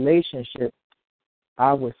that relationship,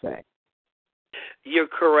 I would say. You're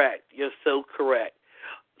correct. You're so correct.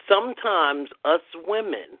 Sometimes us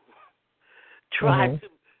women try to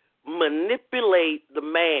manipulate the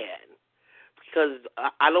man, because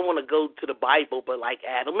I don't want to go to the Bible, but like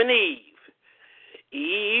Adam and Eve.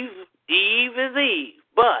 Eve is Eve.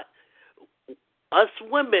 But us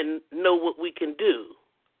women know what we can do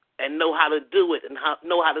and know how to do it and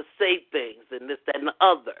know how to say things and this, that, and the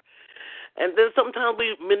other. And then sometimes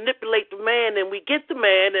we manipulate the man and we get the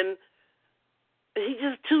man and he's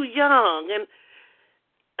just too young. And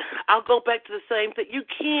I'll go back to the same thing. You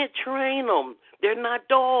can't train them. They're not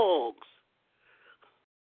dogs.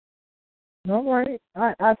 All right.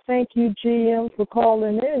 I thank you, GM, for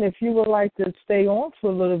calling in. If you would like to stay on for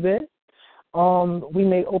a little bit, we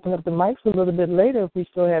may open up the mics a little bit later if we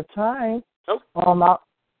still have time. Oh.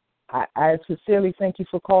 I sincerely thank you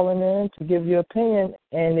for calling in to give your opinion.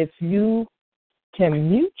 And if you can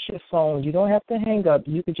mute your phone, you don't have to hang up.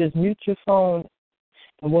 You could just mute your phone.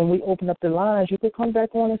 And when we open up the lines, you could come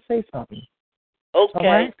back on and say something. Okay. All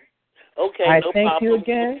right? Okay. I no thank problem. you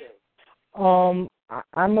again. I'm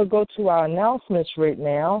going to go to our announcements right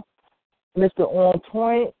now. Mr.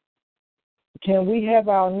 OnPoint, can we have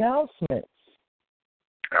our announcements?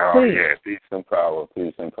 Please. Yeah, peace and power.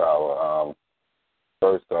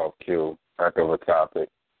 First off, Q, heck of a topic,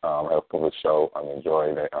 heck of a show. I'm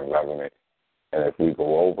enjoying it. I'm loving it. And if we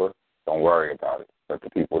go over, don't worry about it. But the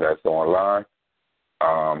people that's online,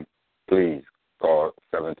 please call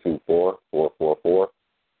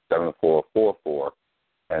 724-444-7444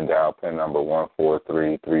 and dial PIN number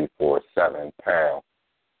 143347#.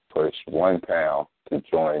 Push £1 to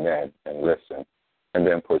join in and listen, and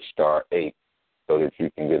then push *8 so that you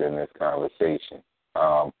can get in this conversation.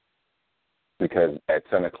 Because at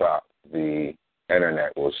 10 o'clock, the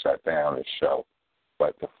internet will shut down the show,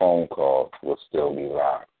 but the phone call will still be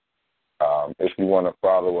live. If you want to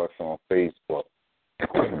follow us on Facebook,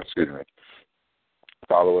 excuse me,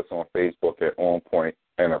 follow us on Facebook at OnPoint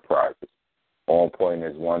Enterprises. OnPoint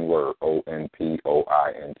is one word, OnPoint,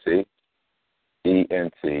 ENTERPRIZIZ.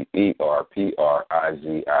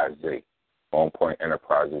 OnPoint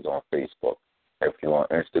Enterprises on Facebook. If you're on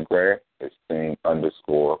Instagram, it's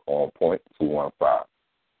team_OnPoint215.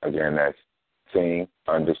 Again, that's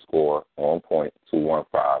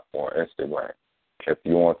team_OnPoint215 on Instagram. If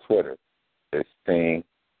you're on Twitter, it's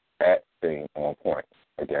team@teamOnPoint.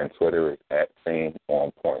 Again, Twitter is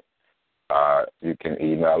 @teamOnPoint. You can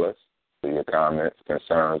email us for your comments,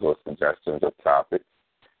 concerns, or suggestions of topics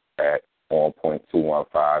at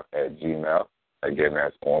onpoint215@gmail. Again,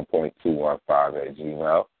 that's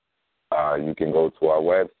onpoint215@gmail. You can go to our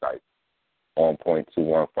website,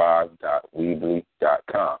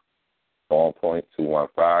 onpoint215.weebly.com,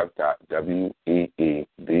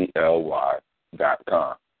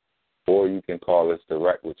 onpoint215.weebly.com. Or you can call us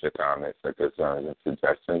direct with your comments and concerns and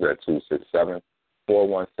suggestions at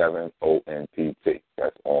 267-417-ONPT.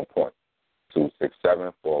 That's OnPoint.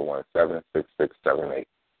 267-417-6678.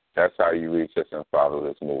 That's how you reach us and follow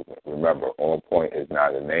this movement. Remember, OnPoint is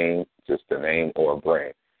not a name, just a name or a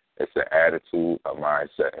brand. It's an attitude, a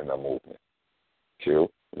mindset, and a movement. Q,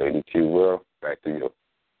 Lady Q Will, back to you.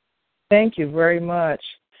 Thank you very much.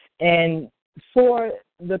 And for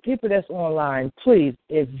the people that's online, please,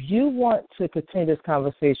 if you want to continue this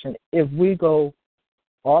conversation, if we go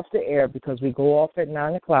off the air, because we go off at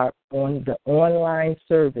 9 o'clock on the online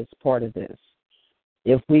service part of this,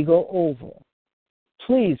 if we go over,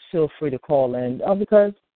 please feel free to call in,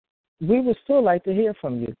 because we would still like to hear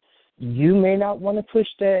from you. You may not want to push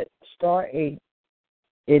that *8.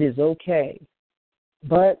 It is okay.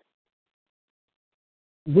 But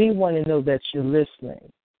we want to know that you're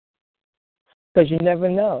listening, because you never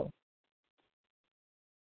know.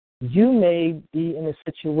 You may be in a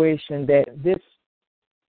situation that this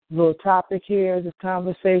little topic here, this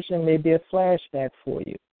conversation, may be a flashback for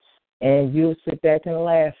you, and you'll sit back and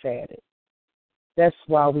laugh at it. That's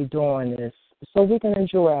why we're doing this, so we can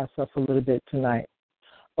enjoy ourselves a little bit tonight.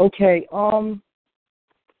 Okay,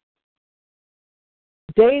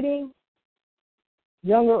 dating,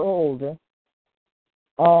 younger or older.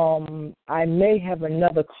 I may have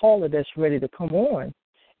another caller that's ready to come on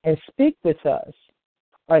and speak with us.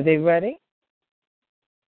 Are they ready?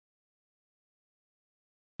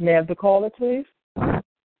 May I have the caller, please? No,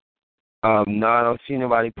 I don't see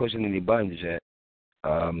nobody pushing any buttons yet.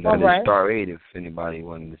 That is *8 if anybody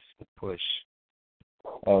wanted to push.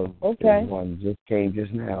 Okay. One just came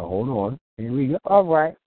just now. Hold on. Here we go. All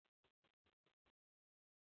right.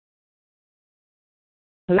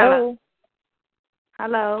 Hello.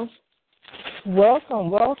 Hello.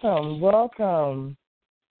 Welcome.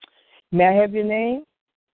 May I have your name?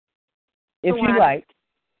 If you like.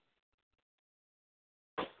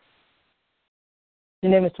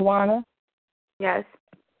 Your name is Tawana? Yes.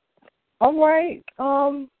 All right.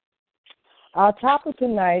 Our topic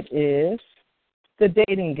tonight is the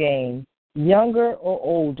dating game, younger or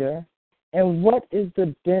older, and what is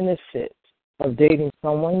the benefit of dating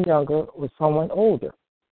someone younger or someone older?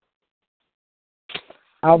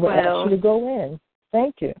 I will ask you to go in.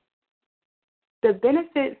 Thank you. The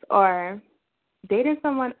benefits are dating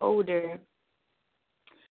someone older.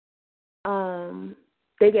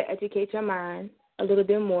 They can educate your mind a little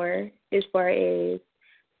bit more as far as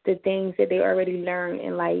the things that they already learned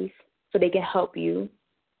in life, so they can help you.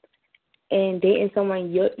 And dating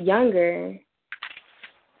someone younger,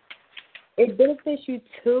 it benefits you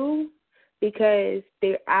too, because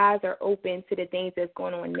their eyes are open to the things that's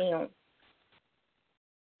going on now.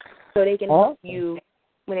 So they can help you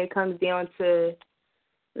when it comes down to,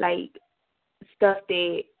 like, stuff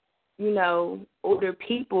that, older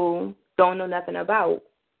people don't know nothing about.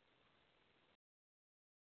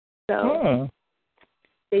 So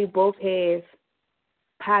they both have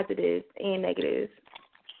positives and negatives.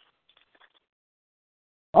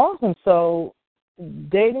 Awesome. So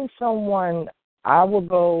dating someone, I will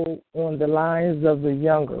go on the lines of the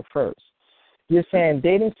younger first. You're saying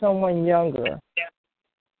dating someone younger,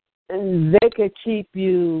 they could keep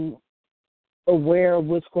you aware of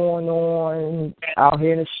what's going on out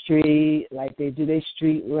here in the street, like they do their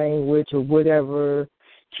street language or whatever,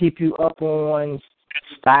 keep you up on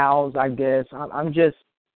styles, I guess. I'm just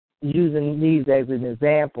using these as an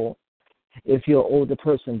example. If you're an older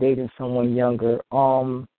person dating someone younger,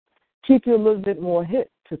 keep you a little bit more hip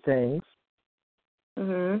to things.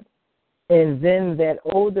 Mm-hmm. And then that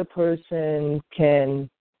older person can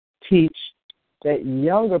teach that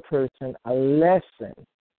younger person a lesson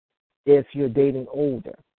if you're dating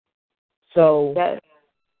older. So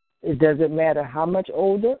it doesn't matter how much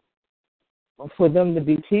older for them to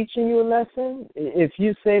be teaching you a lesson. If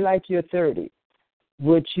you say like you're 30,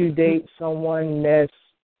 would you date someone that's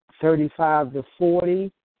 35 to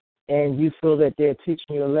 40 and you feel that they're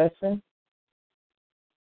teaching you a lesson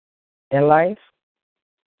in life?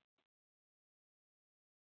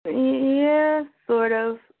 Yeah, sort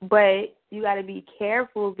of. But you got to be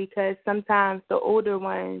careful, because sometimes the older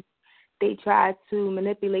ones, they try to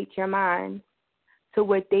manipulate your mind to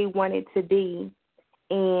what they want it to be.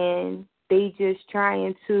 And they just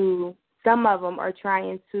some of them are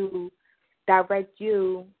trying to direct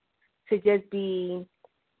you to just be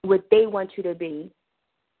what they want you to be.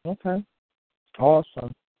 Okay.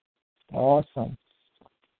 Awesome.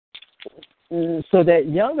 So that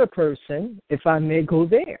younger person, if I may go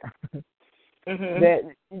there, that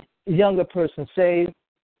younger person, say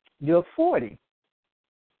you're 40,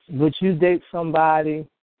 would you date somebody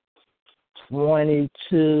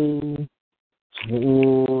 22,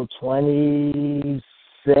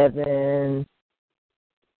 27,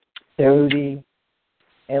 30,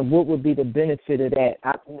 and what would be the benefit of that?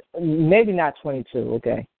 Maybe not 22,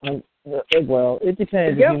 okay. Well, it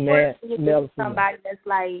depends if you male. Somebody that's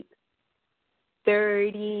like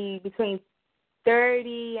between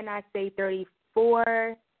 30 and I say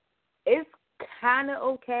 34, it's kind of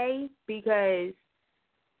okay because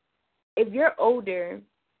if you're older,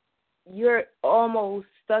 you're almost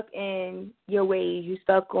stuck in your ways. You're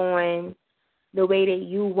stuck on the way that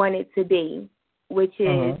you want it to be, which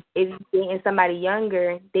is if you're dating somebody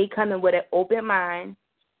younger, they come in with an open mind.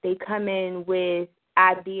 They come in with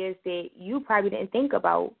ideas that you probably didn't think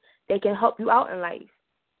about. They can help you out in life.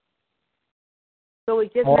 So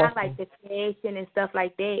it's just not like the fashion and stuff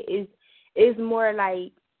like that. It's more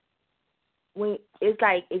like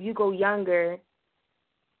if you go younger,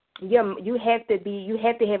 you have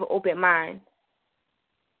to have an open mind.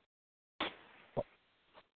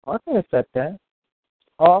 I can accept that.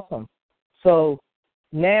 Awesome. So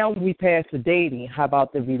now we pass the dating. How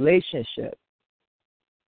about the relationship?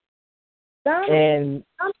 Some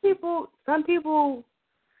people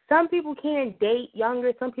can't date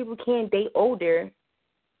younger. Some people can't date older.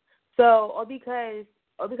 So or because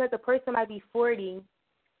a person might be 40,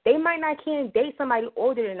 they might not can't date somebody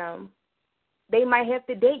older than them. They might have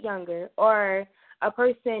to date younger, or a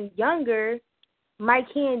person younger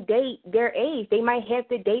might can't date their age. They might have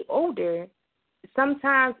to date older.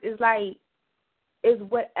 Sometimes it's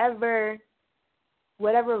whatever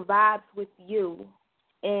vibes with you,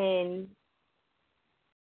 and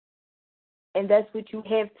that's what you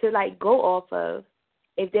have to go off of.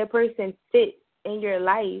 If that person fits in your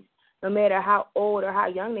life, no matter how old or how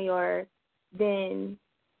young they are, then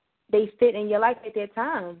they fit in your life at that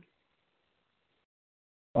time.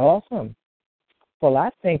 Awesome. Well, I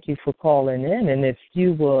thank you for calling in, and if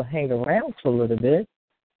you will hang around for a little bit,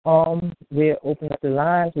 we'll open up the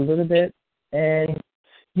lines a little bit, and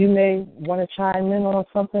you may want to chime in on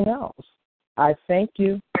something else. I thank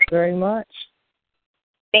you very much.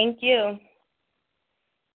 Thank you.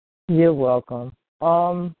 You're welcome.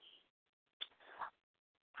 I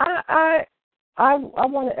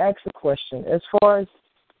want to ask a question. As far as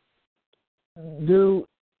do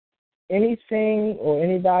anything or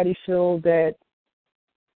anybody feel that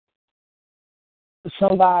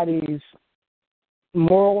somebody's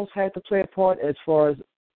morals had to play a part as far as,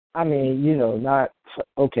 not,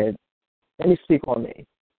 okay, let me speak on me.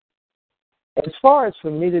 As far as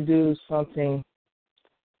for me to do something,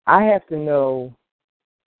 I have to know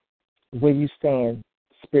where you stand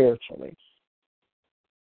spiritually.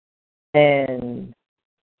 And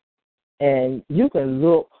you can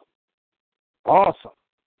look awesome.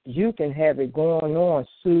 You can have it going on,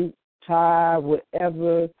 suit, tie,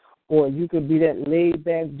 whatever, or you could be that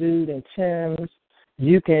laid-back dude in Tim's.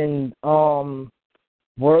 You can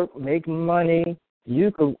work, make money.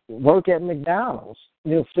 You could work at McDonald's,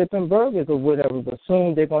 flipping burgers or whatever, but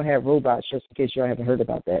soon they're going to have robots, just in case you haven't heard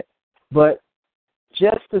about that. But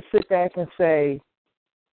just to sit back and say,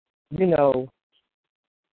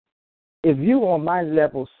 if you're on my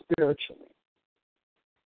level spiritually,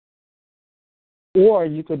 or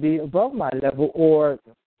you could be above my level, or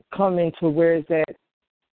coming to where it's that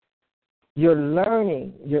you're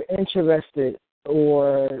learning, you're interested,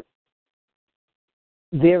 or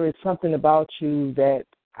there is something about you that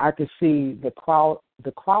I could see the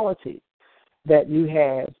quality that you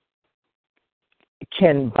have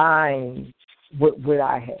can bind with what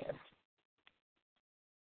I have.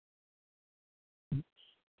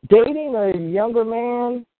 Dating a younger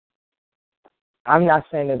man, I'm not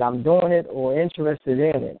saying that I'm doing it or interested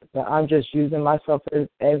in it, but I'm just using myself as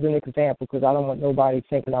an example because I don't want nobody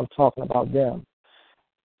thinking I'm talking about them.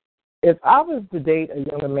 If I was to date a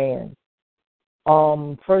younger man,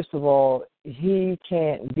 first of all, he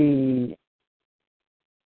can't be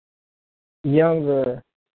younger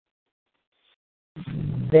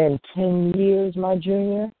than 10 years my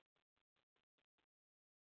junior.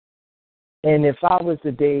 And if I was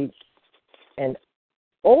to date an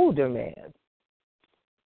older man,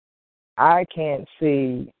 I can't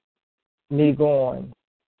see me going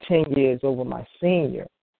 10 years over my senior,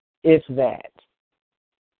 if that.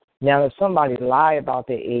 Now, if somebody lie about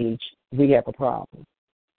their age, we have a problem.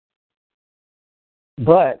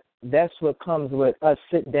 But that's what comes with us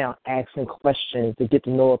sitting down asking questions to get to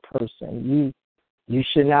know a person. You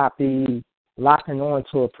should not be locking on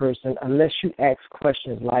to a person unless you ask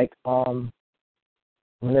questions like, when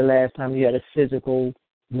the last time you had a physical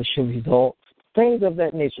mission result, things of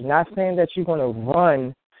that nature. Not saying that you're going to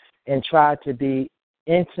run and try to be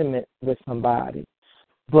intimate with somebody,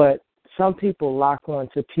 but some people lock on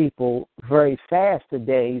to people very fast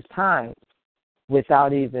today's times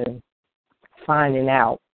without even finding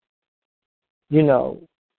out,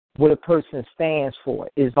 what a person stands for.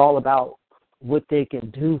 It's all about what they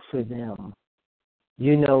can do for them.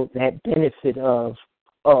 That benefit of,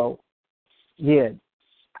 yeah,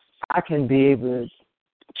 I can be able to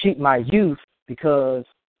keep my youth because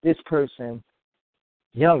this person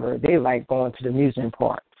younger, they like going to the amusement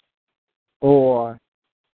park. Or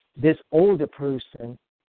this older person,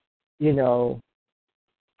 you know,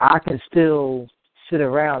 I can still sit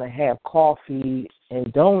around and have coffee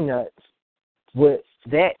and donuts with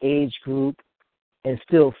that age group and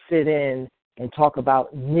still fit in and talk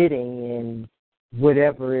about knitting and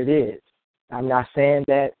whatever it is. I'm not saying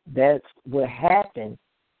that that's what happened,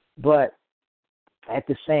 but at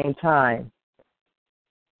the same time,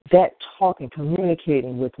 that talking,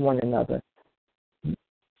 communicating with one another,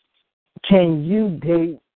 can you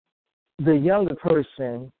date the younger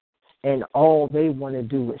person and all they want to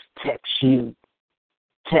do is text you?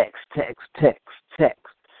 Text.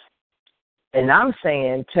 And I'm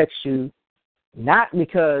saying text you not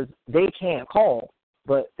because they can't call,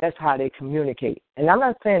 but that's how they communicate. And I'm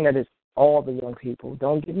not saying that it's all the young people.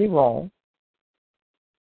 Don't get me wrong.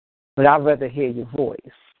 But I'd rather hear your voice.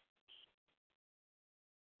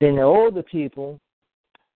 Then the older people,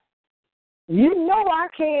 you know I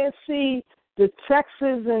can't see the texts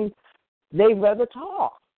and they rather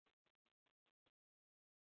talk.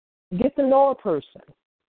 Get to know a person.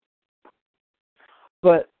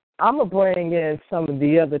 But I'm going to bring in some of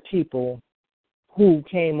the other people who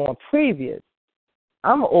came on previous.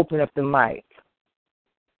 I'm going to open up the mic.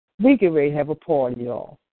 We get ready to have a party,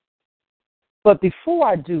 y'all. But before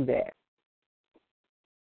I do that,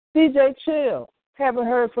 DJ Chill, haven't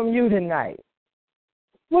heard from you tonight.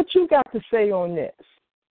 What you got to say on this?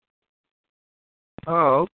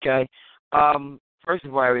 Oh, okay. First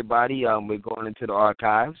of all, everybody, we're going into the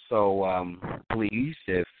archives, so please,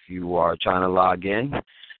 if you are trying to log in,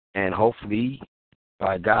 and hopefully,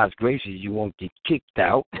 by God's graces, you won't get kicked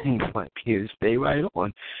out. You might be able to stay right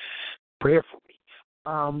on prayerfully.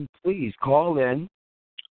 Please call in,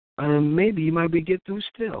 and maybe you might be get through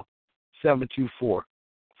still.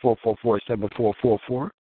 724-444-7444.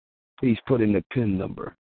 Please put in the PIN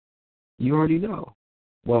number. You already know,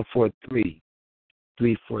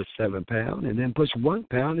 143-347-pound, and then push 1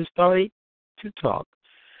 pound and start to talk.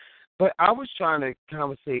 But I was trying to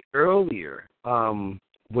conversate earlier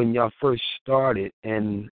when y'all first started,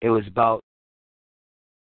 and it was about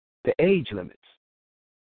the age limits.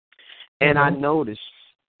 And I noticed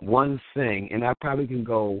one thing, and I probably can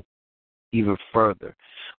go even further,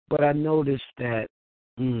 but I noticed that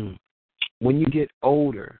when you get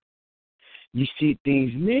older, you see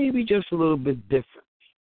things maybe just a little bit different.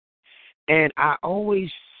 And I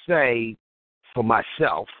always say for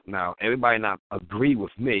myself, now everybody not agree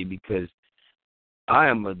with me because I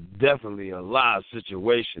am definitely a live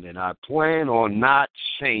situation and I plan on not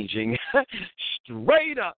changing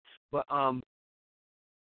straight up. But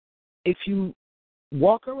if you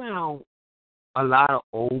walk around a lot of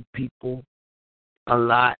old people,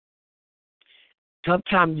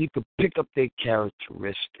 sometimes you could pick up their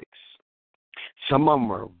characteristics. Some of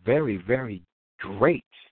them are very, very great,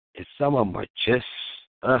 and some of them are just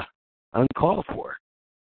uncalled for.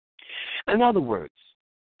 In other words,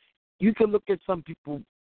 you could look at some people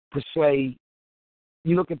per se,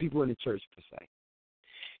 you look at people in the church per se.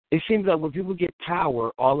 It seems like when people get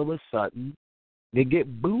power, all of a sudden, they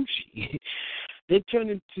get bougie. They turn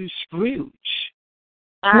into Scrooge.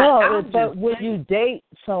 No, but would you date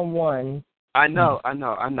someone? I know.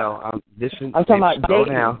 Listen, I'm talking about slow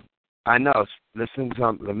dating. down. I know. Listen,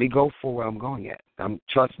 let me go for where I'm going at.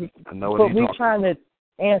 Trust me, I know what you're talking about. But we're trying to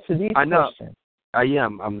answer these questions. I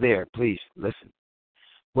am. I'm there. Please, listen.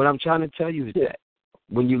 What I'm trying to tell you is that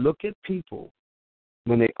when you look at people,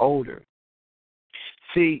 when they're older,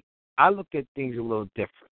 see, I look at things a little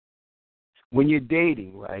different. When you're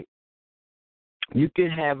dating, right, you can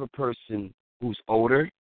have a person who's older,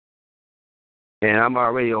 and I'm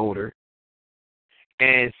already older,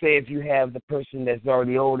 and say if you have the person that's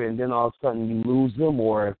already older and then all of a sudden you lose them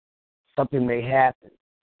or something may happen,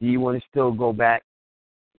 do you want to still go back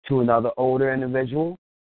to another older individual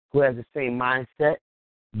who has the same mindset,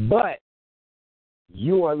 but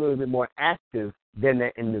you are a little bit more active than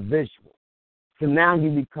that individual? So now you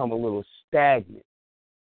become a little stagnant.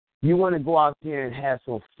 You want to go out there and have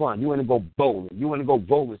some fun. You want to go bowling. You want to go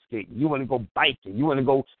roller skating. You want to go biking. You want to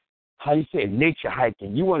go, nature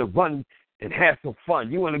hiking. You want to run and have some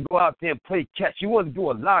fun. You want to go out there and play catch. You want to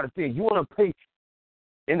do a lot of things. You want to play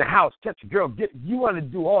in the house, catch a girl. You want to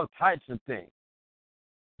do all types of things.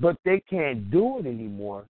 But they can't do it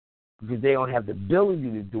anymore because they don't have the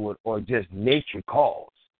ability to do it or just nature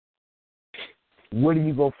calls. Where do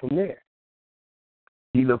you go from there?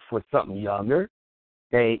 Do you look for something younger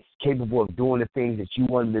that's capable of doing the things that you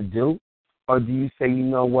wanted to do? Or do you say, you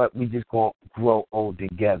know what, we just going to grow old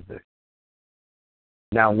together?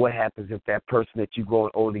 Now, what happens if that person that you go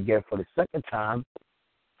over again for the second time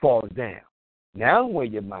falls down? Now, where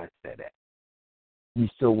your mindset at? You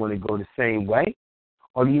still want to go the same way,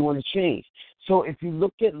 or do you want to change? So, if you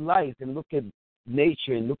look at life and look at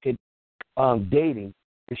nature and look at dating,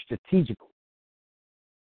 it's strategical.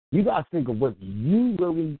 You got to think of what you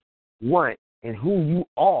really want and who you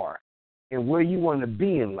are and where you want to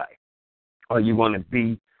be in life. Are you want to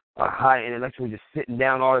be a high intellectual just sitting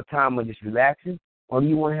down all the time and just relaxing? Or do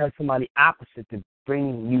you want to have somebody opposite to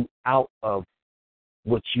bring you out of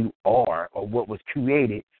what you are or what was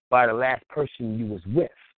created by the last person you was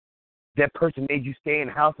with? That person made you stay in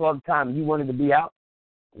the house all the time and you wanted to be out?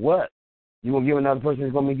 What? You going to give another person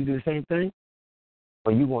that's going to make you do the same thing?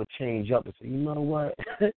 Or you going to change up and say, you know what?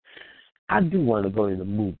 I do want to go to the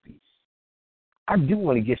movies. I do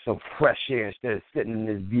want to get some fresh air instead of sitting in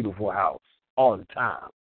this beautiful house all the time.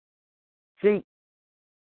 See,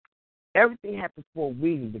 everything happens for a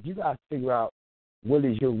reason, but you got to figure out what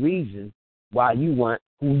is your reason why you want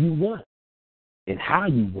who you want and how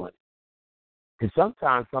you want it. Because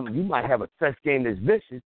sometimes you might have a sex game that's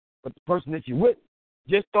vicious, but the person that you're with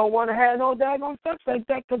just don't want to have no daggone sex like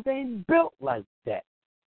that because they ain't built like that.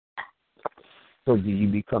 So do you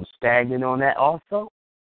become stagnant on that also?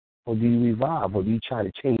 Or do you revive? Or do you try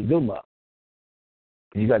to change them up?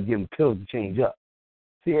 You got to give them pills to change up.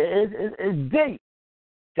 See, it's deep.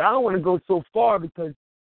 I don't want to go so far because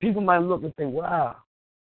people might look and think, wow,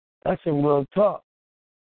 that's some real talk.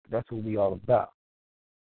 That's what we all about.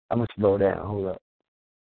 I'm going to slow down. Hold up.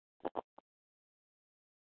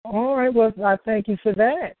 All right. Well, I thank you for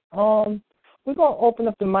that. We're going to open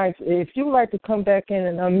up the mics. If you would like to come back in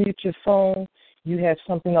and unmute your phone, you have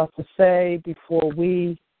something else to say before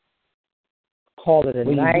we call it a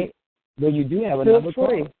night. You do have another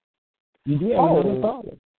caller. You do have another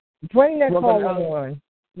caller. Bring that caller on.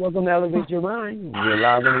 Welcome to Elevate Your Mind. We're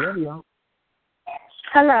live on the radio.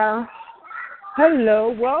 Hello.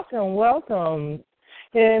 Hello. Welcome.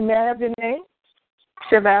 And may I have your name?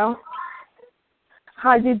 Chevelle.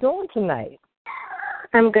 How you doing tonight?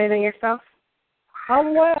 I'm good. And yourself?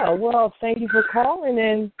 I'm well. Well, thank you for calling.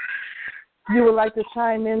 And you would like to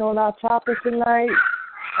chime in on our topic tonight?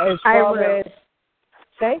 I will.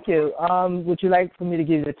 Thank you. Would you like for me to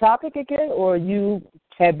give you the topic again, or you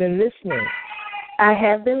have been listening? I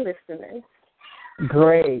have been listening.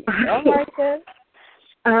 Great. All right, then.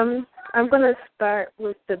 I'm going to start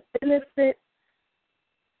with the benefits,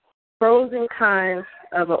 pros and cons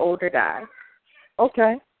of an older guy.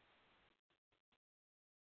 Okay.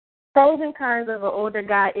 Pros and cons of an older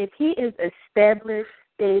guy: if he is established,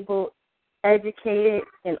 stable, educated,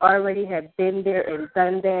 and already have been there and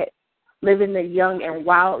done that, living a young and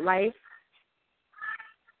wild life,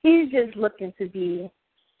 he's just looking to be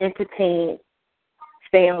entertained,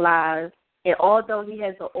 staying alive. And although he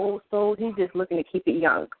has an old soul, he's just looking to keep it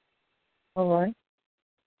young. All right.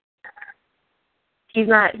 He's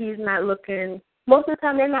not looking, most of the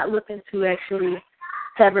time they're not looking to actually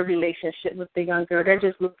have a relationship with the young girl. They're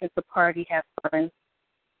just looking to party, have fun,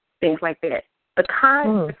 things like that. The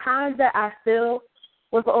cons that I feel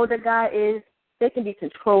with an older guy is they can be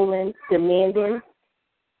controlling, demanding,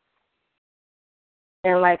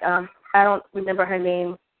 and I don't remember her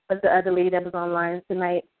name, but the other lady that was online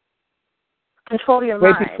tonight. Control your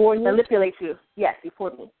mind. Before you? Manipulate you. Yes,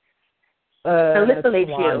 before me. Manipulate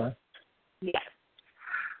you. Yes.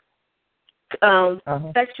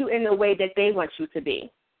 Set you in the way that they want you to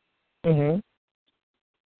be. Mm-hmm.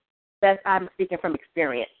 I'm speaking from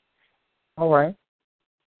experience. All right.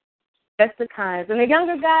 That's the cons. And the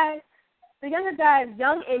younger guy is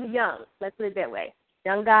young and young. Let's put it that way.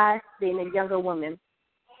 Young guy being a younger woman.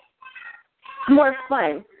 It's more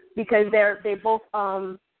fun because they're both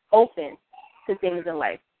open to things in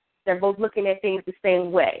life. They're both looking at things the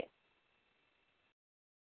same way.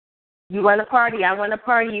 You want to party, I want to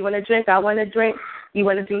party. You want to drink, I want to drink. You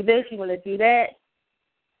want to do this, you want to do that.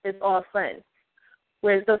 It's all fun.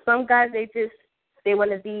 Whereas some guys, they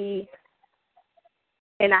want to be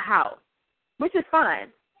in a house, which is fine.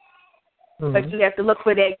 Mm-hmm. But you have to look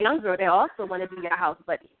for that young girl that also want to be your house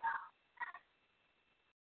buddy.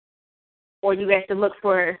 Or you have to look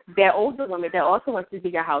for that older woman that also wants to be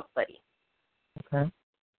your house buddy. Okay.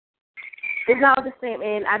 It's not the same,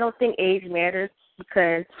 and I don't think age matters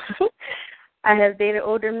because I have dated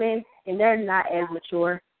older men, and they're not as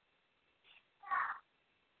mature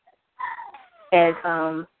as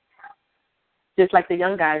just like the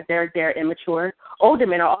young guys. They're immature. Older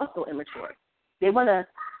men are also immature. They want to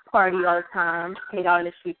party all the time, hang out in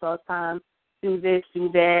the streets all the time, do this, do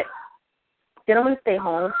that. They don't want to stay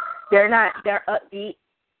home. They're upbeat.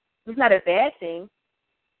 It's not a bad thing.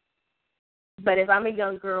 But if I'm a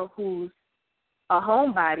young girl who's a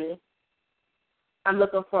homebody, I'm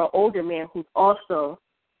looking for an older man who's also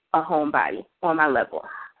a homebody on my level.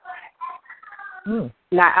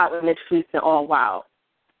 Not out in the streets and all wild.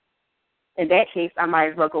 In that case, I might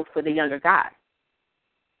as well go for the younger guy.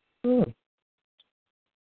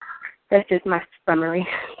 That's just my summary.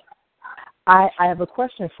 I have a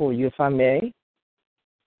question for you, if I may.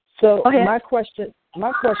 So my question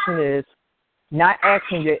is, not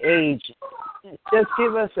asking your age, just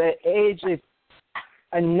give us an age,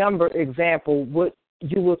 a number example, what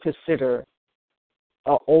you would consider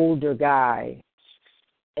an older guy,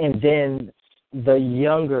 and then the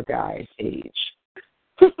younger guy's age.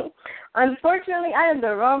 Unfortunately, I am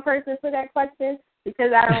the wrong person for that question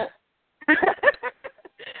because I don't.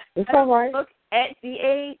 It's all right. Look at the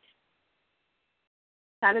age,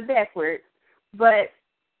 kind of backwards, but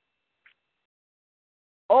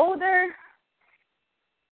older.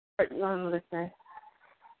 Listen,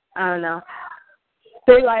 I don't know.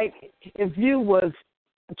 Say, like, if you was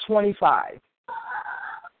 25,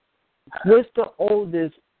 what's the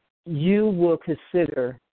oldest you will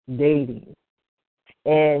consider dating?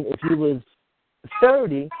 And if you was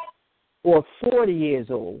 30 or 40 years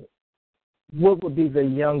old, what would be the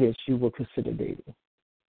youngest you would consider dating?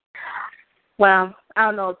 Well, I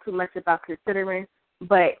don't know too much about considering,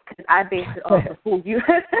 but I base it off of who you.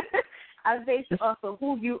 I base it off of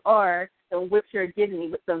who you are and what you're giving me,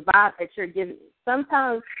 with the vibe that you're giving me.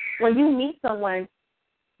 Sometimes when you meet someone,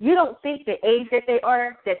 you don't think the age that they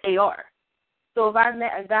are. So if I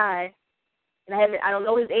met a guy and I don't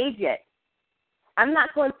know his age yet, I'm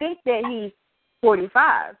not going to think that he's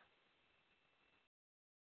 45.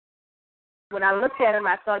 When I looked at him,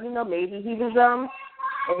 I thought, maybe he was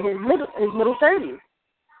in his middle 30s.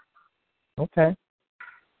 Okay.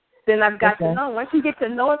 Then I've got to know. Once you get to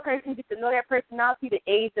know a person, get to know their personality, the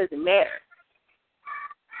age doesn't matter.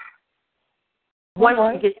 Once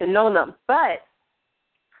you get to know them. But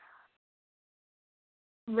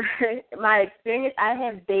my experience, I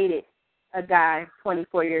have dated a guy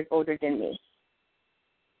 24 years older than me.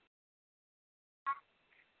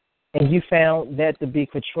 And you found that to be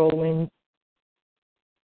controlling?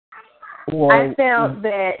 Or I found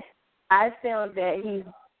that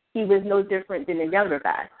he was no different than a younger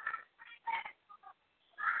guy.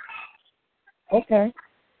 Okay.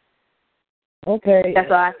 That's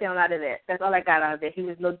all I found out of that. That's all I got out of it. He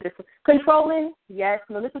was no different. Controlling, yes.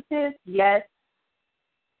 Manipulative, yes.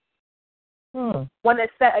 Want to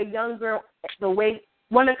set a young girl the way.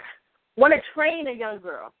 Want to train a young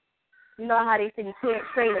girl. You know how they say you can't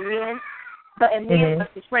train a man, but a man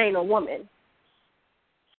wants to train a woman.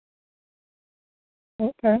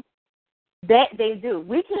 Okay. That they do.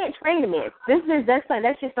 We can't train a man.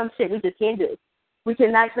 That's just some shit we just can't do. We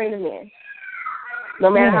cannot train a man, no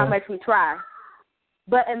matter how much we try.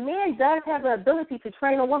 But a man does have the ability to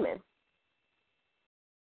train a woman.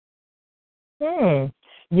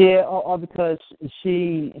 Yeah, or because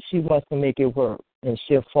she wants to make it work, and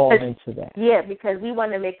she'll fall into that. Yeah, because we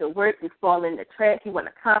want to make it work. We fall in the trap. We want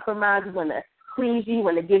to compromise. We want to please you. We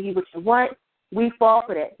want to give you what you want. We fall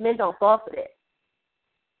for that. Men don't fall for that.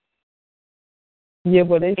 Yeah,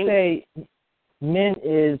 well, they say men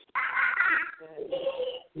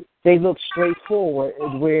they look straightforward,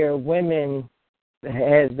 where women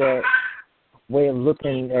have that way of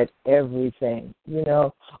looking at everything,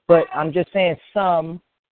 But I'm just saying some,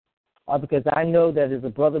 because I know that there's a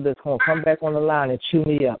brother that's going to come back on the line and chew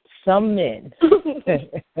me up. Some men.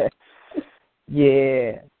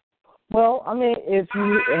 Yeah. Well, I mean, if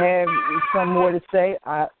you have some more to say,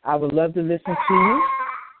 I would love to listen to you.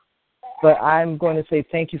 But I'm going to say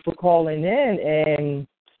thank you for calling in, and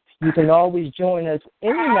you can always join us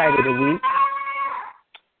any night of the week.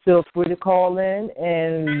 Feel free to call in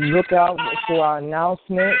and look out for our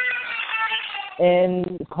announcement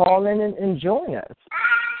and call in and join us.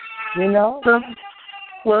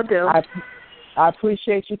 Will do. I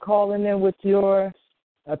appreciate you calling in with your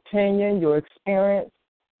opinion, your experience,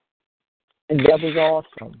 and that was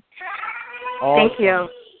awesome. Thank you.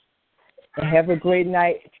 And have a great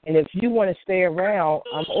night. And if you want to stay around,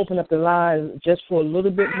 I'm opening up the line just for a little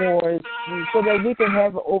bit more so that we can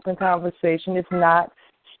have an open conversation. If not,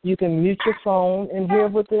 you can mute your phone and hear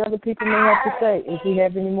what the other people may have to say if we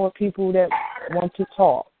have any more people that want to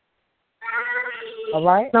talk. All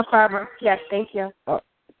right? No problem. Yes, thank you.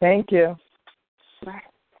 Thank you. Bye.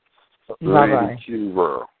 Bye-bye.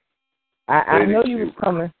 I know you was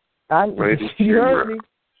coming. You heard me.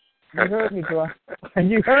 You heard me, bro.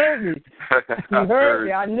 You heard me. You heard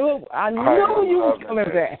me. I knew you was coming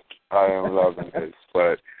back. I am loving this.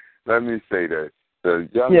 But let me say this. The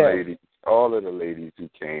young ladies, all of the ladies who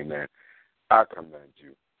came in, I commend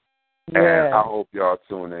you. Yeah. And I hope y'all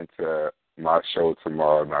tune into my show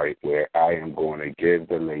tomorrow night where I am going to give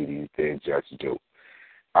the ladies their just due.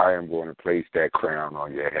 I am going to place that crown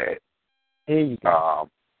on your head.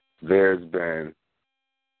 There's been,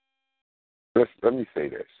 let me say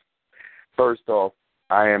this. First off,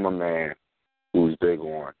 I am a man who's big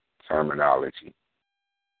on terminology.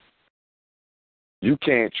 You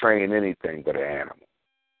can't train anything but an animal.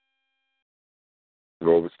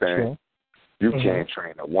 You understand? Sure. You can't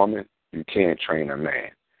train a woman. You can't train a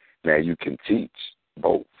man. Now, you can teach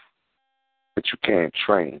both, but you can't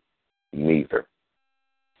train neither.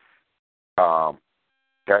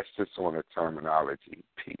 That's just on the terminology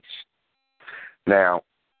piece. Now,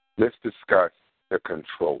 let's discuss the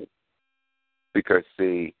control. Because,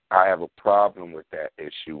 see, I have a problem with that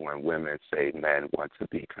issue when women say men want to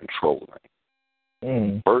be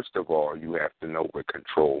controlling. First of all, you have to know what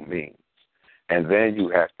control means. And then you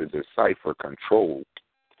have to decipher control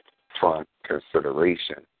from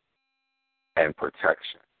consideration and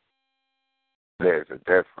protection. There's a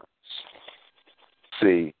difference.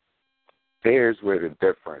 See, there's where the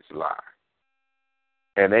difference lies.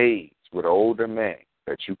 An age with an older man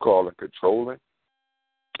that you call a controlling,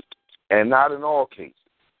 and not in all cases,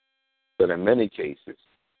 but in many cases,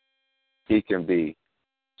 he can be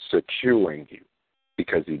securing you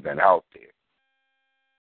because he's been out there.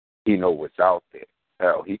 He knows what's out there.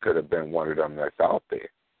 Hell, he could have been one of them that's out there.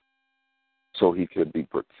 So he could be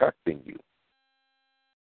protecting you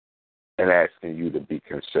and asking you to be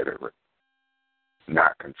considerate,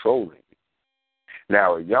 not controlling you.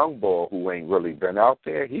 Now, a young boy who ain't really been out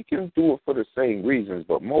there, he can do it for the same reasons,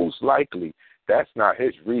 but most likely that's not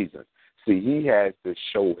his reason. See, he has to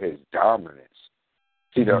show his dominance.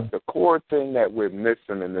 See, the core thing that we're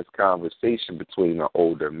missing in this conversation between the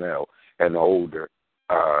older male and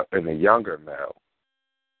the younger male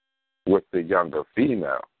with the younger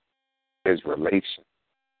female is relation.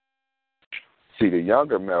 See, the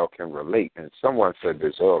younger male can relate, and someone said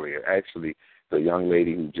this earlier. Actually, the young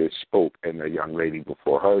lady who just spoke and the young lady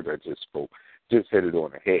before her that just spoke just hit it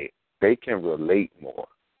on the head. They can relate more.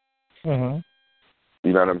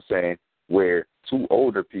 You know what I'm saying? Where two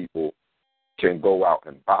older people can go out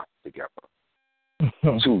and box together.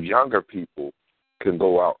 Two younger people can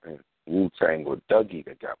go out and Wu-Tang or Dougie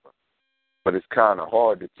together. But it's kind of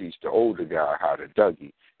hard to teach the older guy how to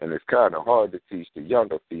Dougie, and it's kind of hard to teach the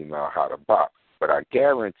younger female how to box. But I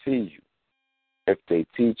guarantee you, if they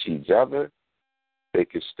teach each other, they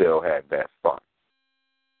can still have that fun.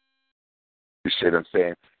 You see what I'm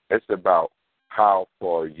saying? It's about how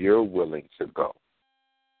far you're willing to go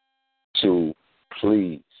to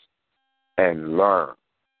please and learn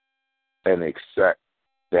and accept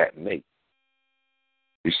that mate.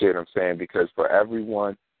 You see what I'm saying? Because for every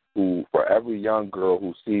young girl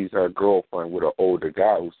who sees her girlfriend with an older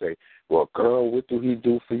guy who say, well, girl, what do he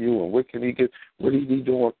do for you and what can he get? What is he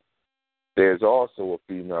doing? There's also a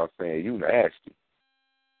female saying, you nasty.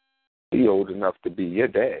 He old enough to be your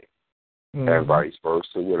dad. And vice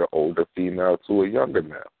versa with an older female to a younger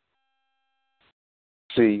male.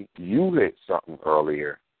 See, you hit something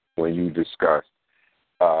earlier when you discussed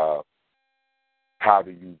how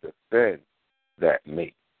do you defend that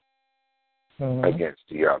mate against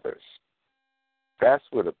the others. That's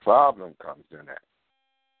where the problem comes in at.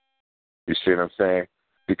 You see what I'm saying?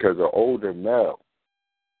 Because an older male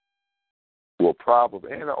will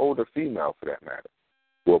probably, and an older female for that matter,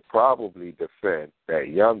 will probably defend that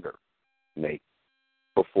younger mate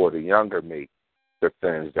before the younger mate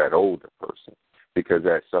defends that older person. Because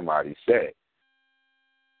as somebody said,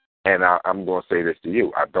 and I'm going to say this to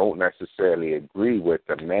you, I don't necessarily agree with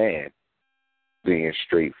the man being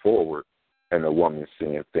straightforward and the woman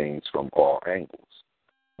seeing things from all angles.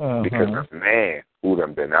 Because a man who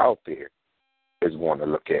done been out there is going to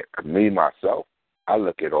look at me, myself, I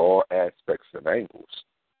look at all aspects of angles.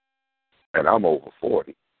 And I'm over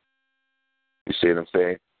 40. You see what I'm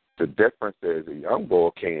saying? The difference is a young boy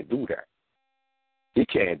can't do that. He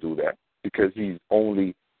can't do that because he's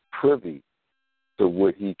only privy to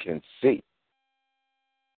what he can see.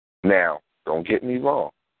 Now, don't get me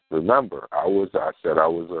wrong. Remember, I said I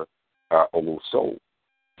was a old soul.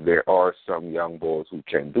 There are some young boys who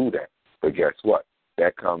can do that. But guess what?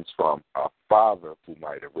 That comes from a father who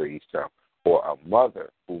might have raised him or a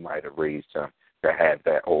mother who might have raised him to have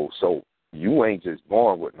that old soul. You ain't just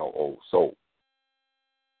born with no old soul.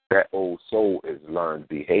 That old soul is learned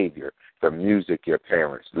behavior, the music your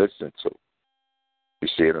parents listen to. You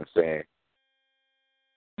see what I'm saying?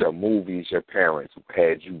 The movies your parents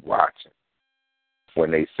had you watching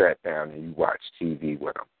when they sat down and you watched TV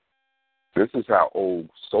with them. This is how old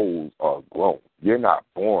souls are grown. You're not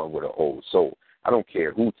born with an old soul. I don't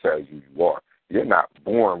care who tells you are. You're not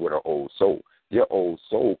born with an old soul. Your old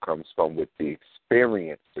soul comes from with the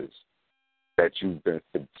experiences that you've been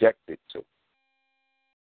subjected to.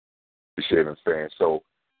 You see what I'm saying? So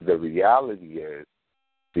the reality is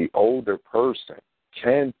the older person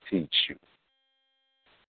can teach you.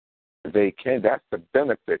 They can. That's the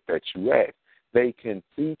benefit that you have. They can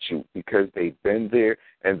teach you because they've been there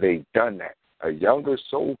and they've done that. A younger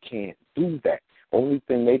soul can't do that. Only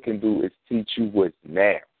thing they can do is teach you what's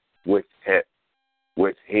now, what's hip,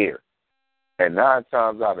 what's here. And 9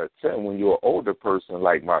 times out of 10, when you're an older person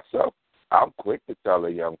like myself, I'm quick to tell a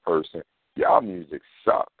young person, y'all music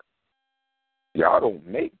suck. Y'all don't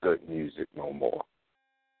make good music no more.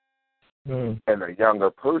 And a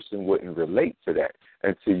younger person wouldn't relate to that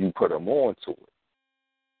until you put them on to it.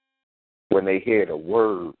 When they hear the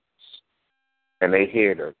words and they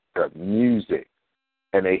hear the music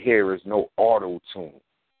and they hear there's no auto-tune,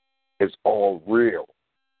 it's all real.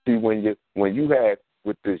 See, when you have,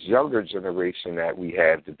 with this younger generation that we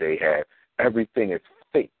have today, everything is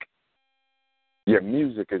fake. Your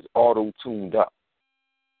music is auto-tuned up.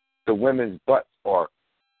 The women's butts are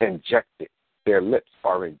injected. Their lips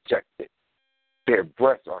are injected. Their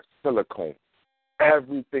breasts are silicone.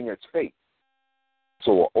 Everything is fake.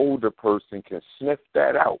 So an older person can sniff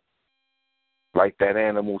that out, like that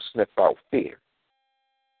animal sniff out fear.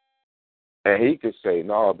 And he could say,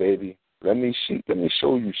 "No, baby, let me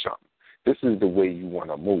show you something. This is the way you want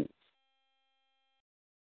to move."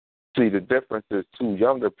 See, the difference is 2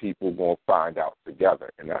 younger people going to find out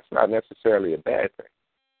together, and that's not necessarily a bad thing.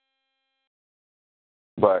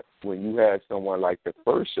 But when you have someone like the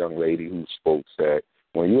first young lady who spoke said,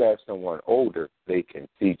 when you have someone older, they can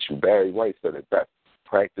teach you. Barry White said it best.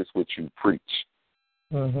 Practice what you preach.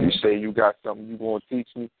 You say you got something you want to teach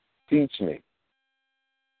me? Teach me.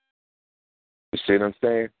 You see what I'm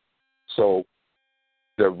saying? So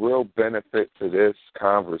the real benefit to this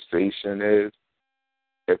conversation is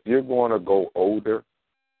if you're going to go older,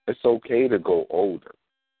 it's okay to go older.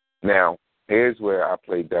 Now, here's where I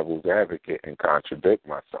play devil's advocate and contradict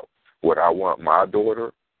myself. Would I want my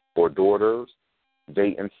daughter or daughters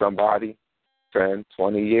dating somebody 10,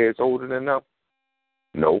 20 years older than them?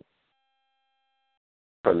 Nope.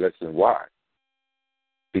 But listen, why?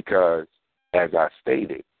 Because, as I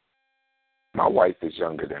stated, my wife is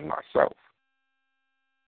younger than myself.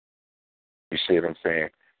 You see what I'm saying?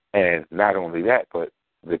 And not only that, but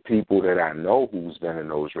the people that I know who's been in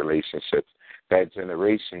those relationships, that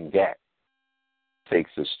generation gap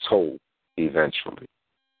takes its toll eventually.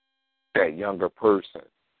 That younger person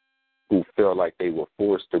who feel like they were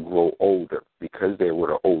forced to grow older because they were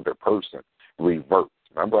the older person reverts.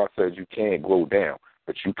 Remember I said you can't grow down,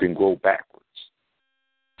 but you can grow backwards.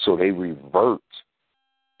 So they revert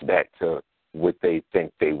back to what they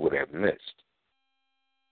think they would have missed.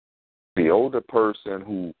 The older person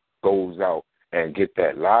who goes out and get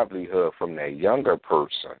that livelihood from that younger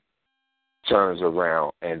person turns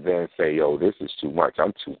around and then say, yo, this is too much.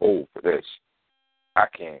 I'm too old for this. I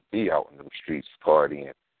can't be out in the streets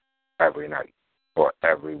partying every night or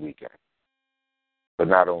every weekend. But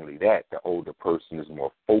not only that, the older person is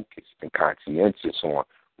more focused and conscientious on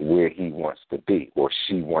where he wants to be or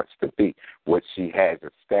she wants to be, what she has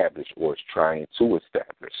established or is trying to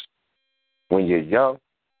establish. When you're young,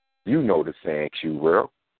 you know the saying, Q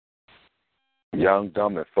Will, young,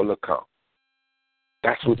 dumb, and full of cum.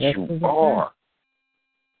 That's what you are.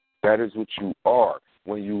 That is what you are.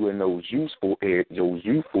 When you in those youthful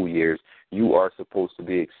years, you are supposed to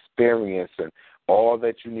be experiencing all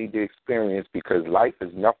that you need to experience because life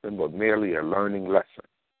is nothing but merely a learning lesson.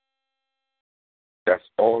 That's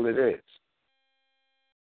all it is.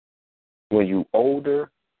 When you're older,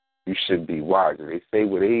 you should be wiser. They say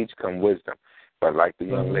with age come wisdom. But like the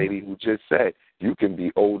young lady who just said, you can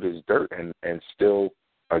be old as dirt and still,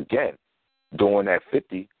 again, doing at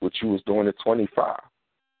 50 what you was doing at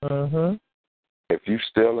 25. If you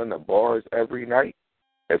still in the bars every night,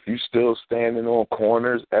 if you still standing on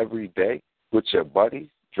corners every day with your buddies,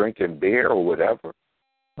 drinking beer or whatever,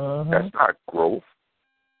 that's not growth.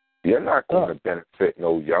 You're not going to benefit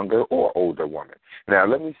no younger or older woman. Now,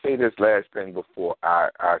 let me say this last thing before I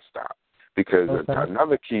stop, because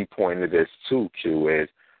another key point of this, too, Q, is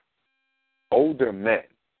older men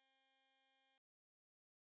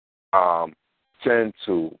tend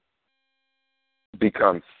to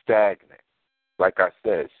become stagnant. Like I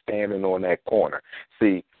said, standing on that corner.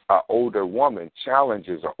 See, an older woman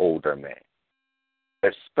challenges an older man,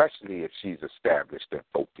 especially if she's established and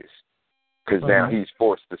focused, because now he's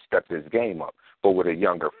forced to step his game up. But with a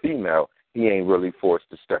younger female, he ain't really forced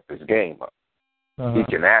to step his game up. He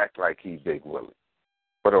can act like he Big Willie.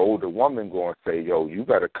 But an older woman going to say, yo, you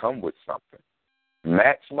better come with something.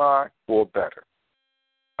 Match mine or better.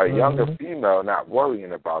 A younger female not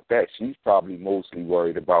worrying about that. She's probably mostly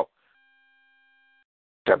worried about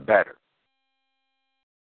the better.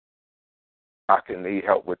 I can need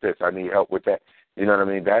help with this. I need help with that. You know what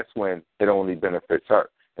I mean? That's when it only benefits her.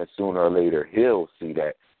 And sooner or later, he'll see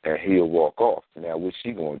that, and he'll walk off. Now, what's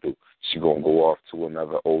she going to do? She going to go off to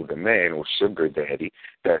another older man or sugar daddy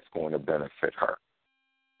that's going to benefit her.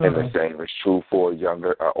 And the same is true for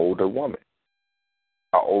an older woman.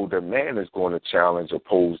 An older man is going to challenge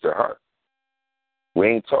opposed to her. We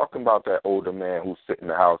ain't talking about that older man who sit in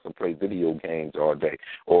the house and play video games all day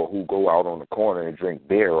or who go out on the corner and drink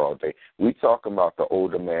beer all day. We talking about the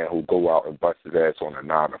older man who go out and bust his ass on a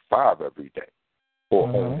 9 to 5 every day or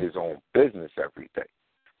own his own business every day.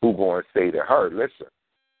 Who going to say to her, listen,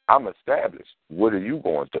 I'm established. What are you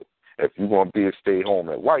going to do? If you're going to be a stay-home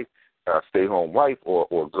wife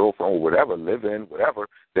or girlfriend or whatever, live in, whatever,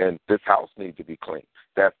 then this house needs to be clean.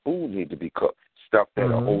 That food needs to be cooked. Stuff that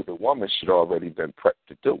an older woman should already been prepped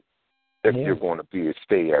to do if you're going to be a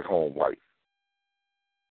stay-at-home wife.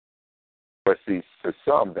 But see, for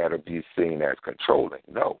some, that'll be seen as controlling.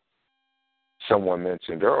 No. Someone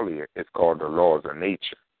mentioned earlier, it's called the laws of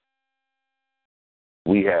nature.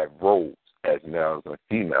 We have roles as males and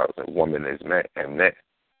females, and women as men and men.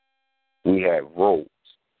 We have roles.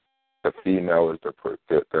 The female is the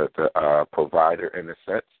provider in a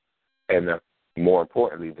sense, and more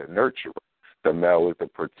importantly, the nurturer. The male is the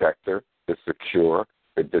protector, the securer,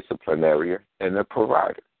 the disciplinarian, and the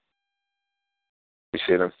provider. You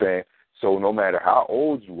see what I'm saying? So no matter how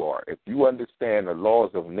old you are, if you understand the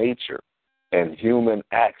laws of nature and human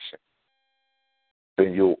action,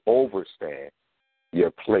 then you'll understand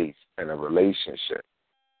your place in a relationship.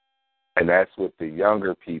 And that's what the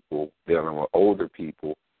younger people dealing with older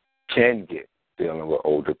people can get dealing with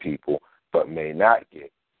older people, but may not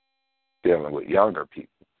get dealing with younger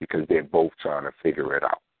people because they're both trying to figure it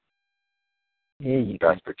out.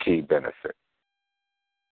 That's the key benefit.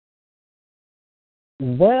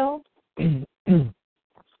 Well, that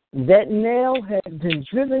nail has been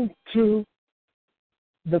driven through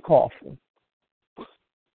the coffin.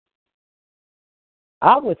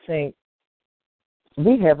 I would think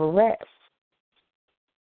we have a wrap.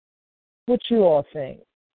 What you all think?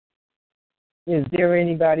 Is there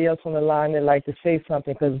anybody else on the line that'd like to say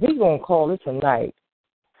something? Because we're going to call it tonight.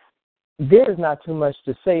 There's not too much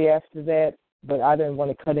to say after that, but I didn't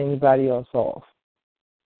want to cut anybody else off.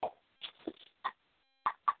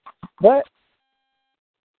 But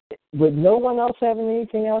with no one else having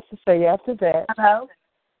anything else to say after that. Hello?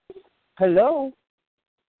 Hello?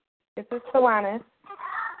 This is Tawana.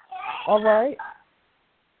 All right.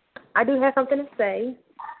 I do have something to say.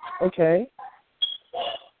 Okay.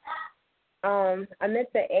 I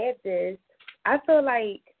meant to add this. I feel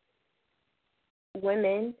like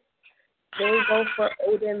women, they go for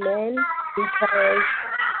older men because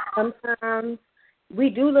sometimes we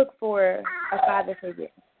do look for a father figure.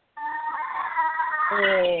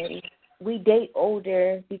 And we date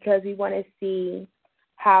older because we want to see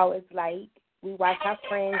how it's like. We watch our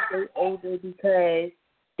friends date older because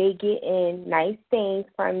they get in nice things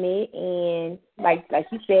from it, and like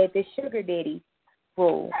you said, the sugar daddy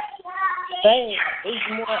rule. But it's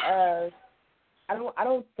more of I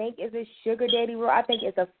don't think it's a sugar daddy role. I think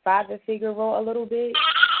it's a father figure role a little bit.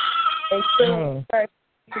 And still start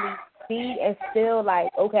to see and still like,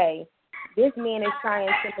 okay, this man is trying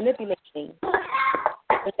to manipulate me.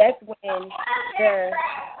 But that's when the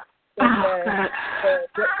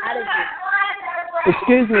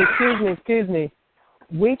Excuse me.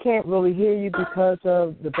 We can't really hear you because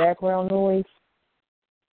of the background noise.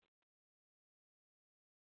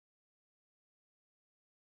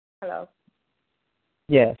 Hello.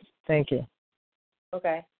 Yes, thank you.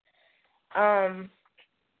 Okay.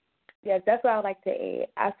 Yes, that's what I would like to add.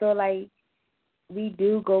 I feel like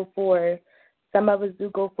some of us do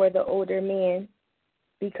go for the older men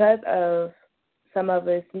because of some of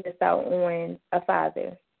us miss out on a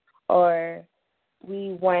father, or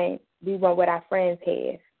we want what our friends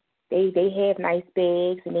have. They have nice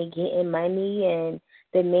bags and they getting money, and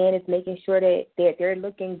the man is making sure that they're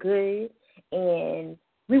looking good, and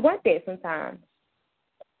we want that sometimes.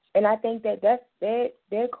 And I think that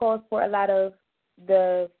calls for a lot of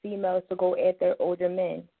the females to go at their older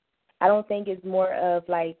men. I don't think it's more of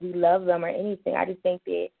like we love them or anything. I just think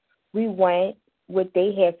that we want what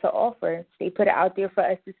they have to offer. They put it out there for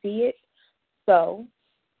us to see it, so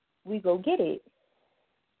we go get it.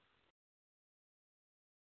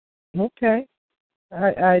 Okay.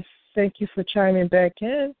 I thank you for chiming back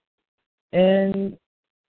in. And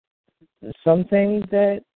some things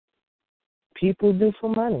that people do for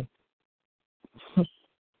money,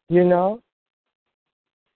 you know,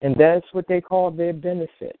 and that's what they call their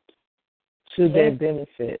benefit, to their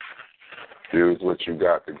benefit. Use what you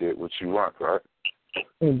got to get what you want, right?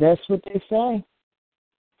 And that's what they say.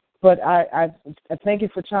 But I thank you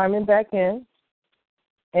for chiming back in,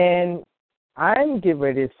 and I'm getting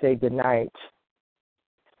ready to say goodnight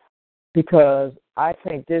because I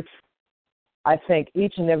thank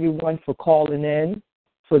each and every one for calling in.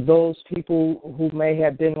 For those people who may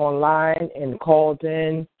have been online and called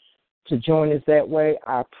in to join us that way,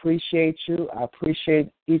 I appreciate you. I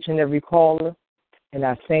appreciate each and every caller, and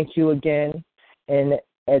I thank you again. And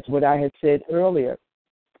as what I had said earlier,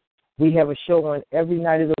 we have a show on every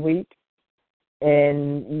night of the week,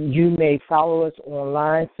 and you may follow us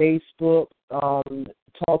online, Facebook,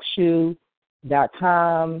 TalkShoe.com,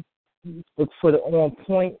 look for the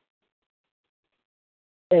OnPoint.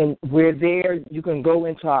 And we're there. You can go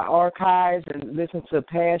into our archives and listen to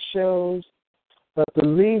past shows. But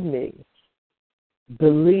believe me,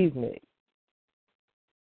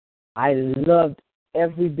 I loved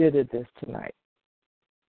every bit of this tonight.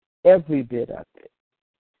 Every bit of it.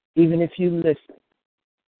 Even if you listen,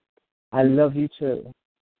 I love you too.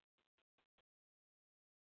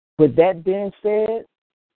 With that being said,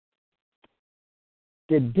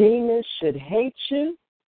 the demons should hate you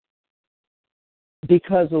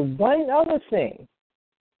because of one other thing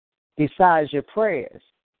besides your prayers,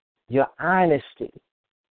 your honesty,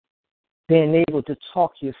 being able to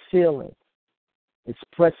talk your feelings,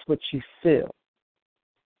 express what you feel.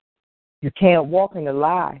 You can't walk in a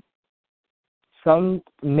lie. Some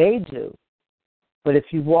may do, but if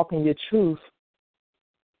you walk in your truth,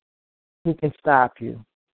 who can stop you?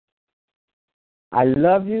 I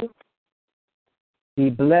love you.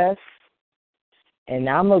 Be blessed. And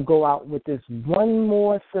I'm going to go out with this one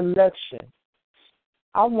more selection.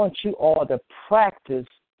 I want you all to practice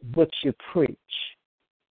what you preach.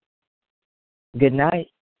 Good night.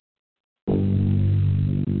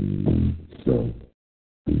 So,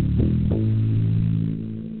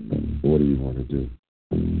 what do you want to do?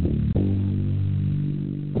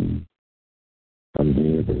 I'm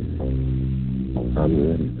here, baby. I'm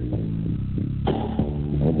ready, baby.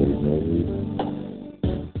 Almost no reason.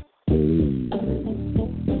 Believe, baby.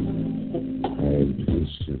 I am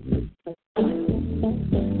patiently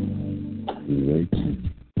waiting.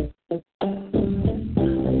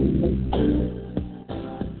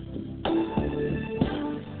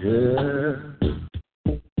 Yeah,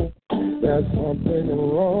 there's something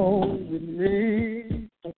wrong with me.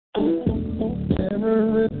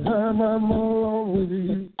 Every time I'm alone with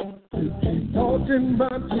you, you keep talking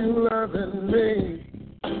about you loving me.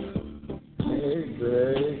 Hey,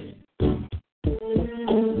 babe,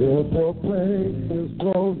 your place just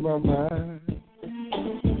blows my mind.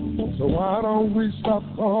 So why don't we stop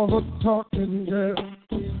all the talking, girl?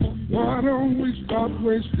 Why don't we stop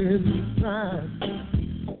wasting time?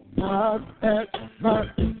 I've had my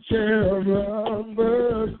share of love,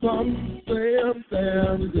 but some say I'm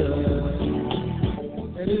damn good.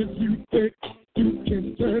 And if you think you can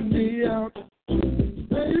turn me out,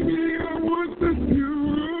 baby, I wouldn't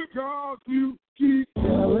you, 'cause you keep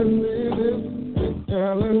telling me this and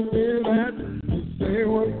telling me that. You say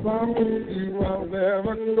once I'm with you, I'll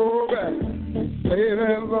never go back. You say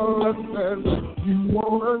there's a lesson you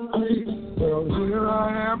won't agree. Well, here I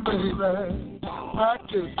am, baby. I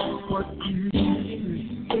just what you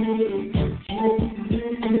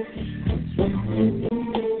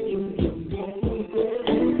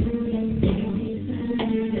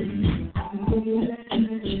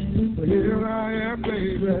here I am,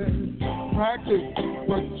 baby. Practice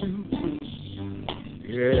what you preach.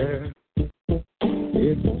 Yeah,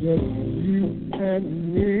 it's just you and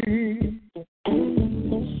me.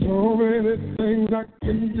 So many things I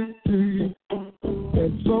can do to you.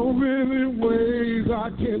 In so many ways I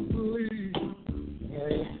can't believe.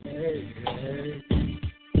 Hey, hey, hey.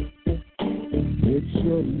 It's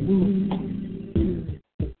your mood.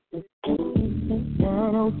 Why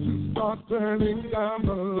don't you start turning down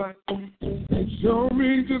the light and show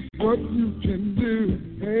me just what you can do?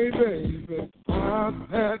 Hey, baby, I've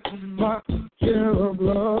had my share of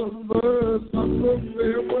love, but some of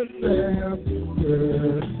them were damn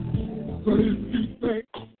good. So if you think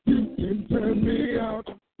you can turn me out,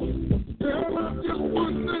 girl, I just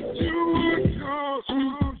wish that you would, 'cause you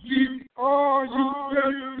keep, oh, you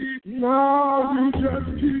just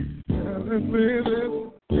keep telling me this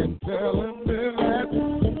and telling me that.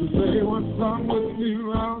 You say once I'm with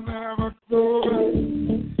you, I'll never go back.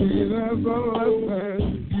 See, there's a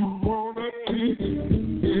lesson you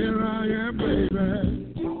Here I am, baby.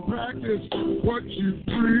 Practice what you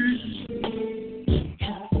preach.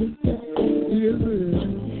 Is it?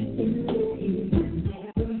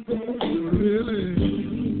 Really?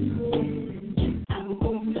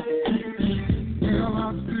 Well,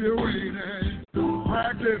 I'm still waiting.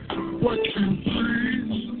 Practice what you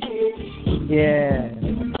preach. Yeah.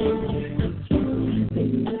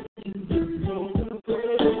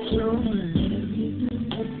 Show me.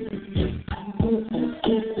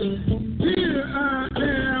 Here I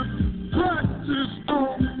am, practice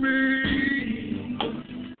on me.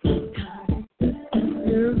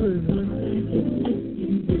 Is it?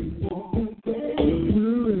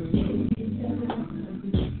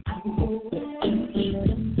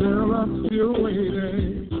 Well, I'm still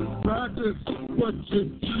waiting. Practice what you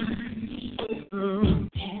do.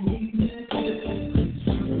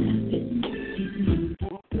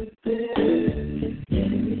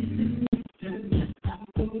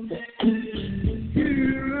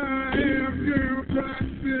 Here I am, girl,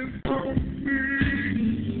 practice on me.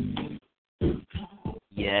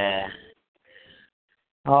 Yeah.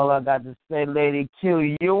 All I got to say, Lady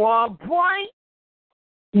Q, you on point?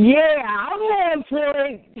 Yeah, I'm on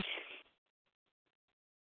point.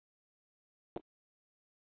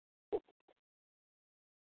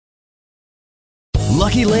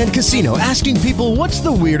 Lucky Land Casino, asking people, what's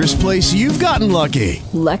the weirdest place you've gotten lucky?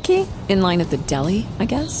 Lucky? In line at the deli, I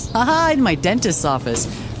guess? Aha, in my dentist's office.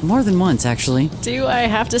 More than once, actually. Do I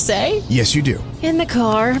have to say? Yes, you do. In the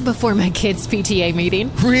car before my kids' PTA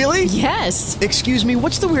meeting. Really? Yes. Excuse me,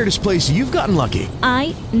 what's the weirdest place you've gotten lucky?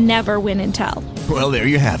 I never win and tell. Well, there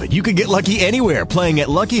you have it. You can get lucky anywhere, playing at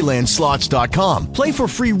LuckyLandSlots.com. Play for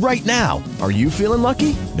free right now. Are you feeling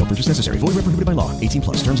lucky? No purchase necessary. Void where prohibited by law.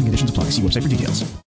 18+. Terms and conditions apply. See website for details.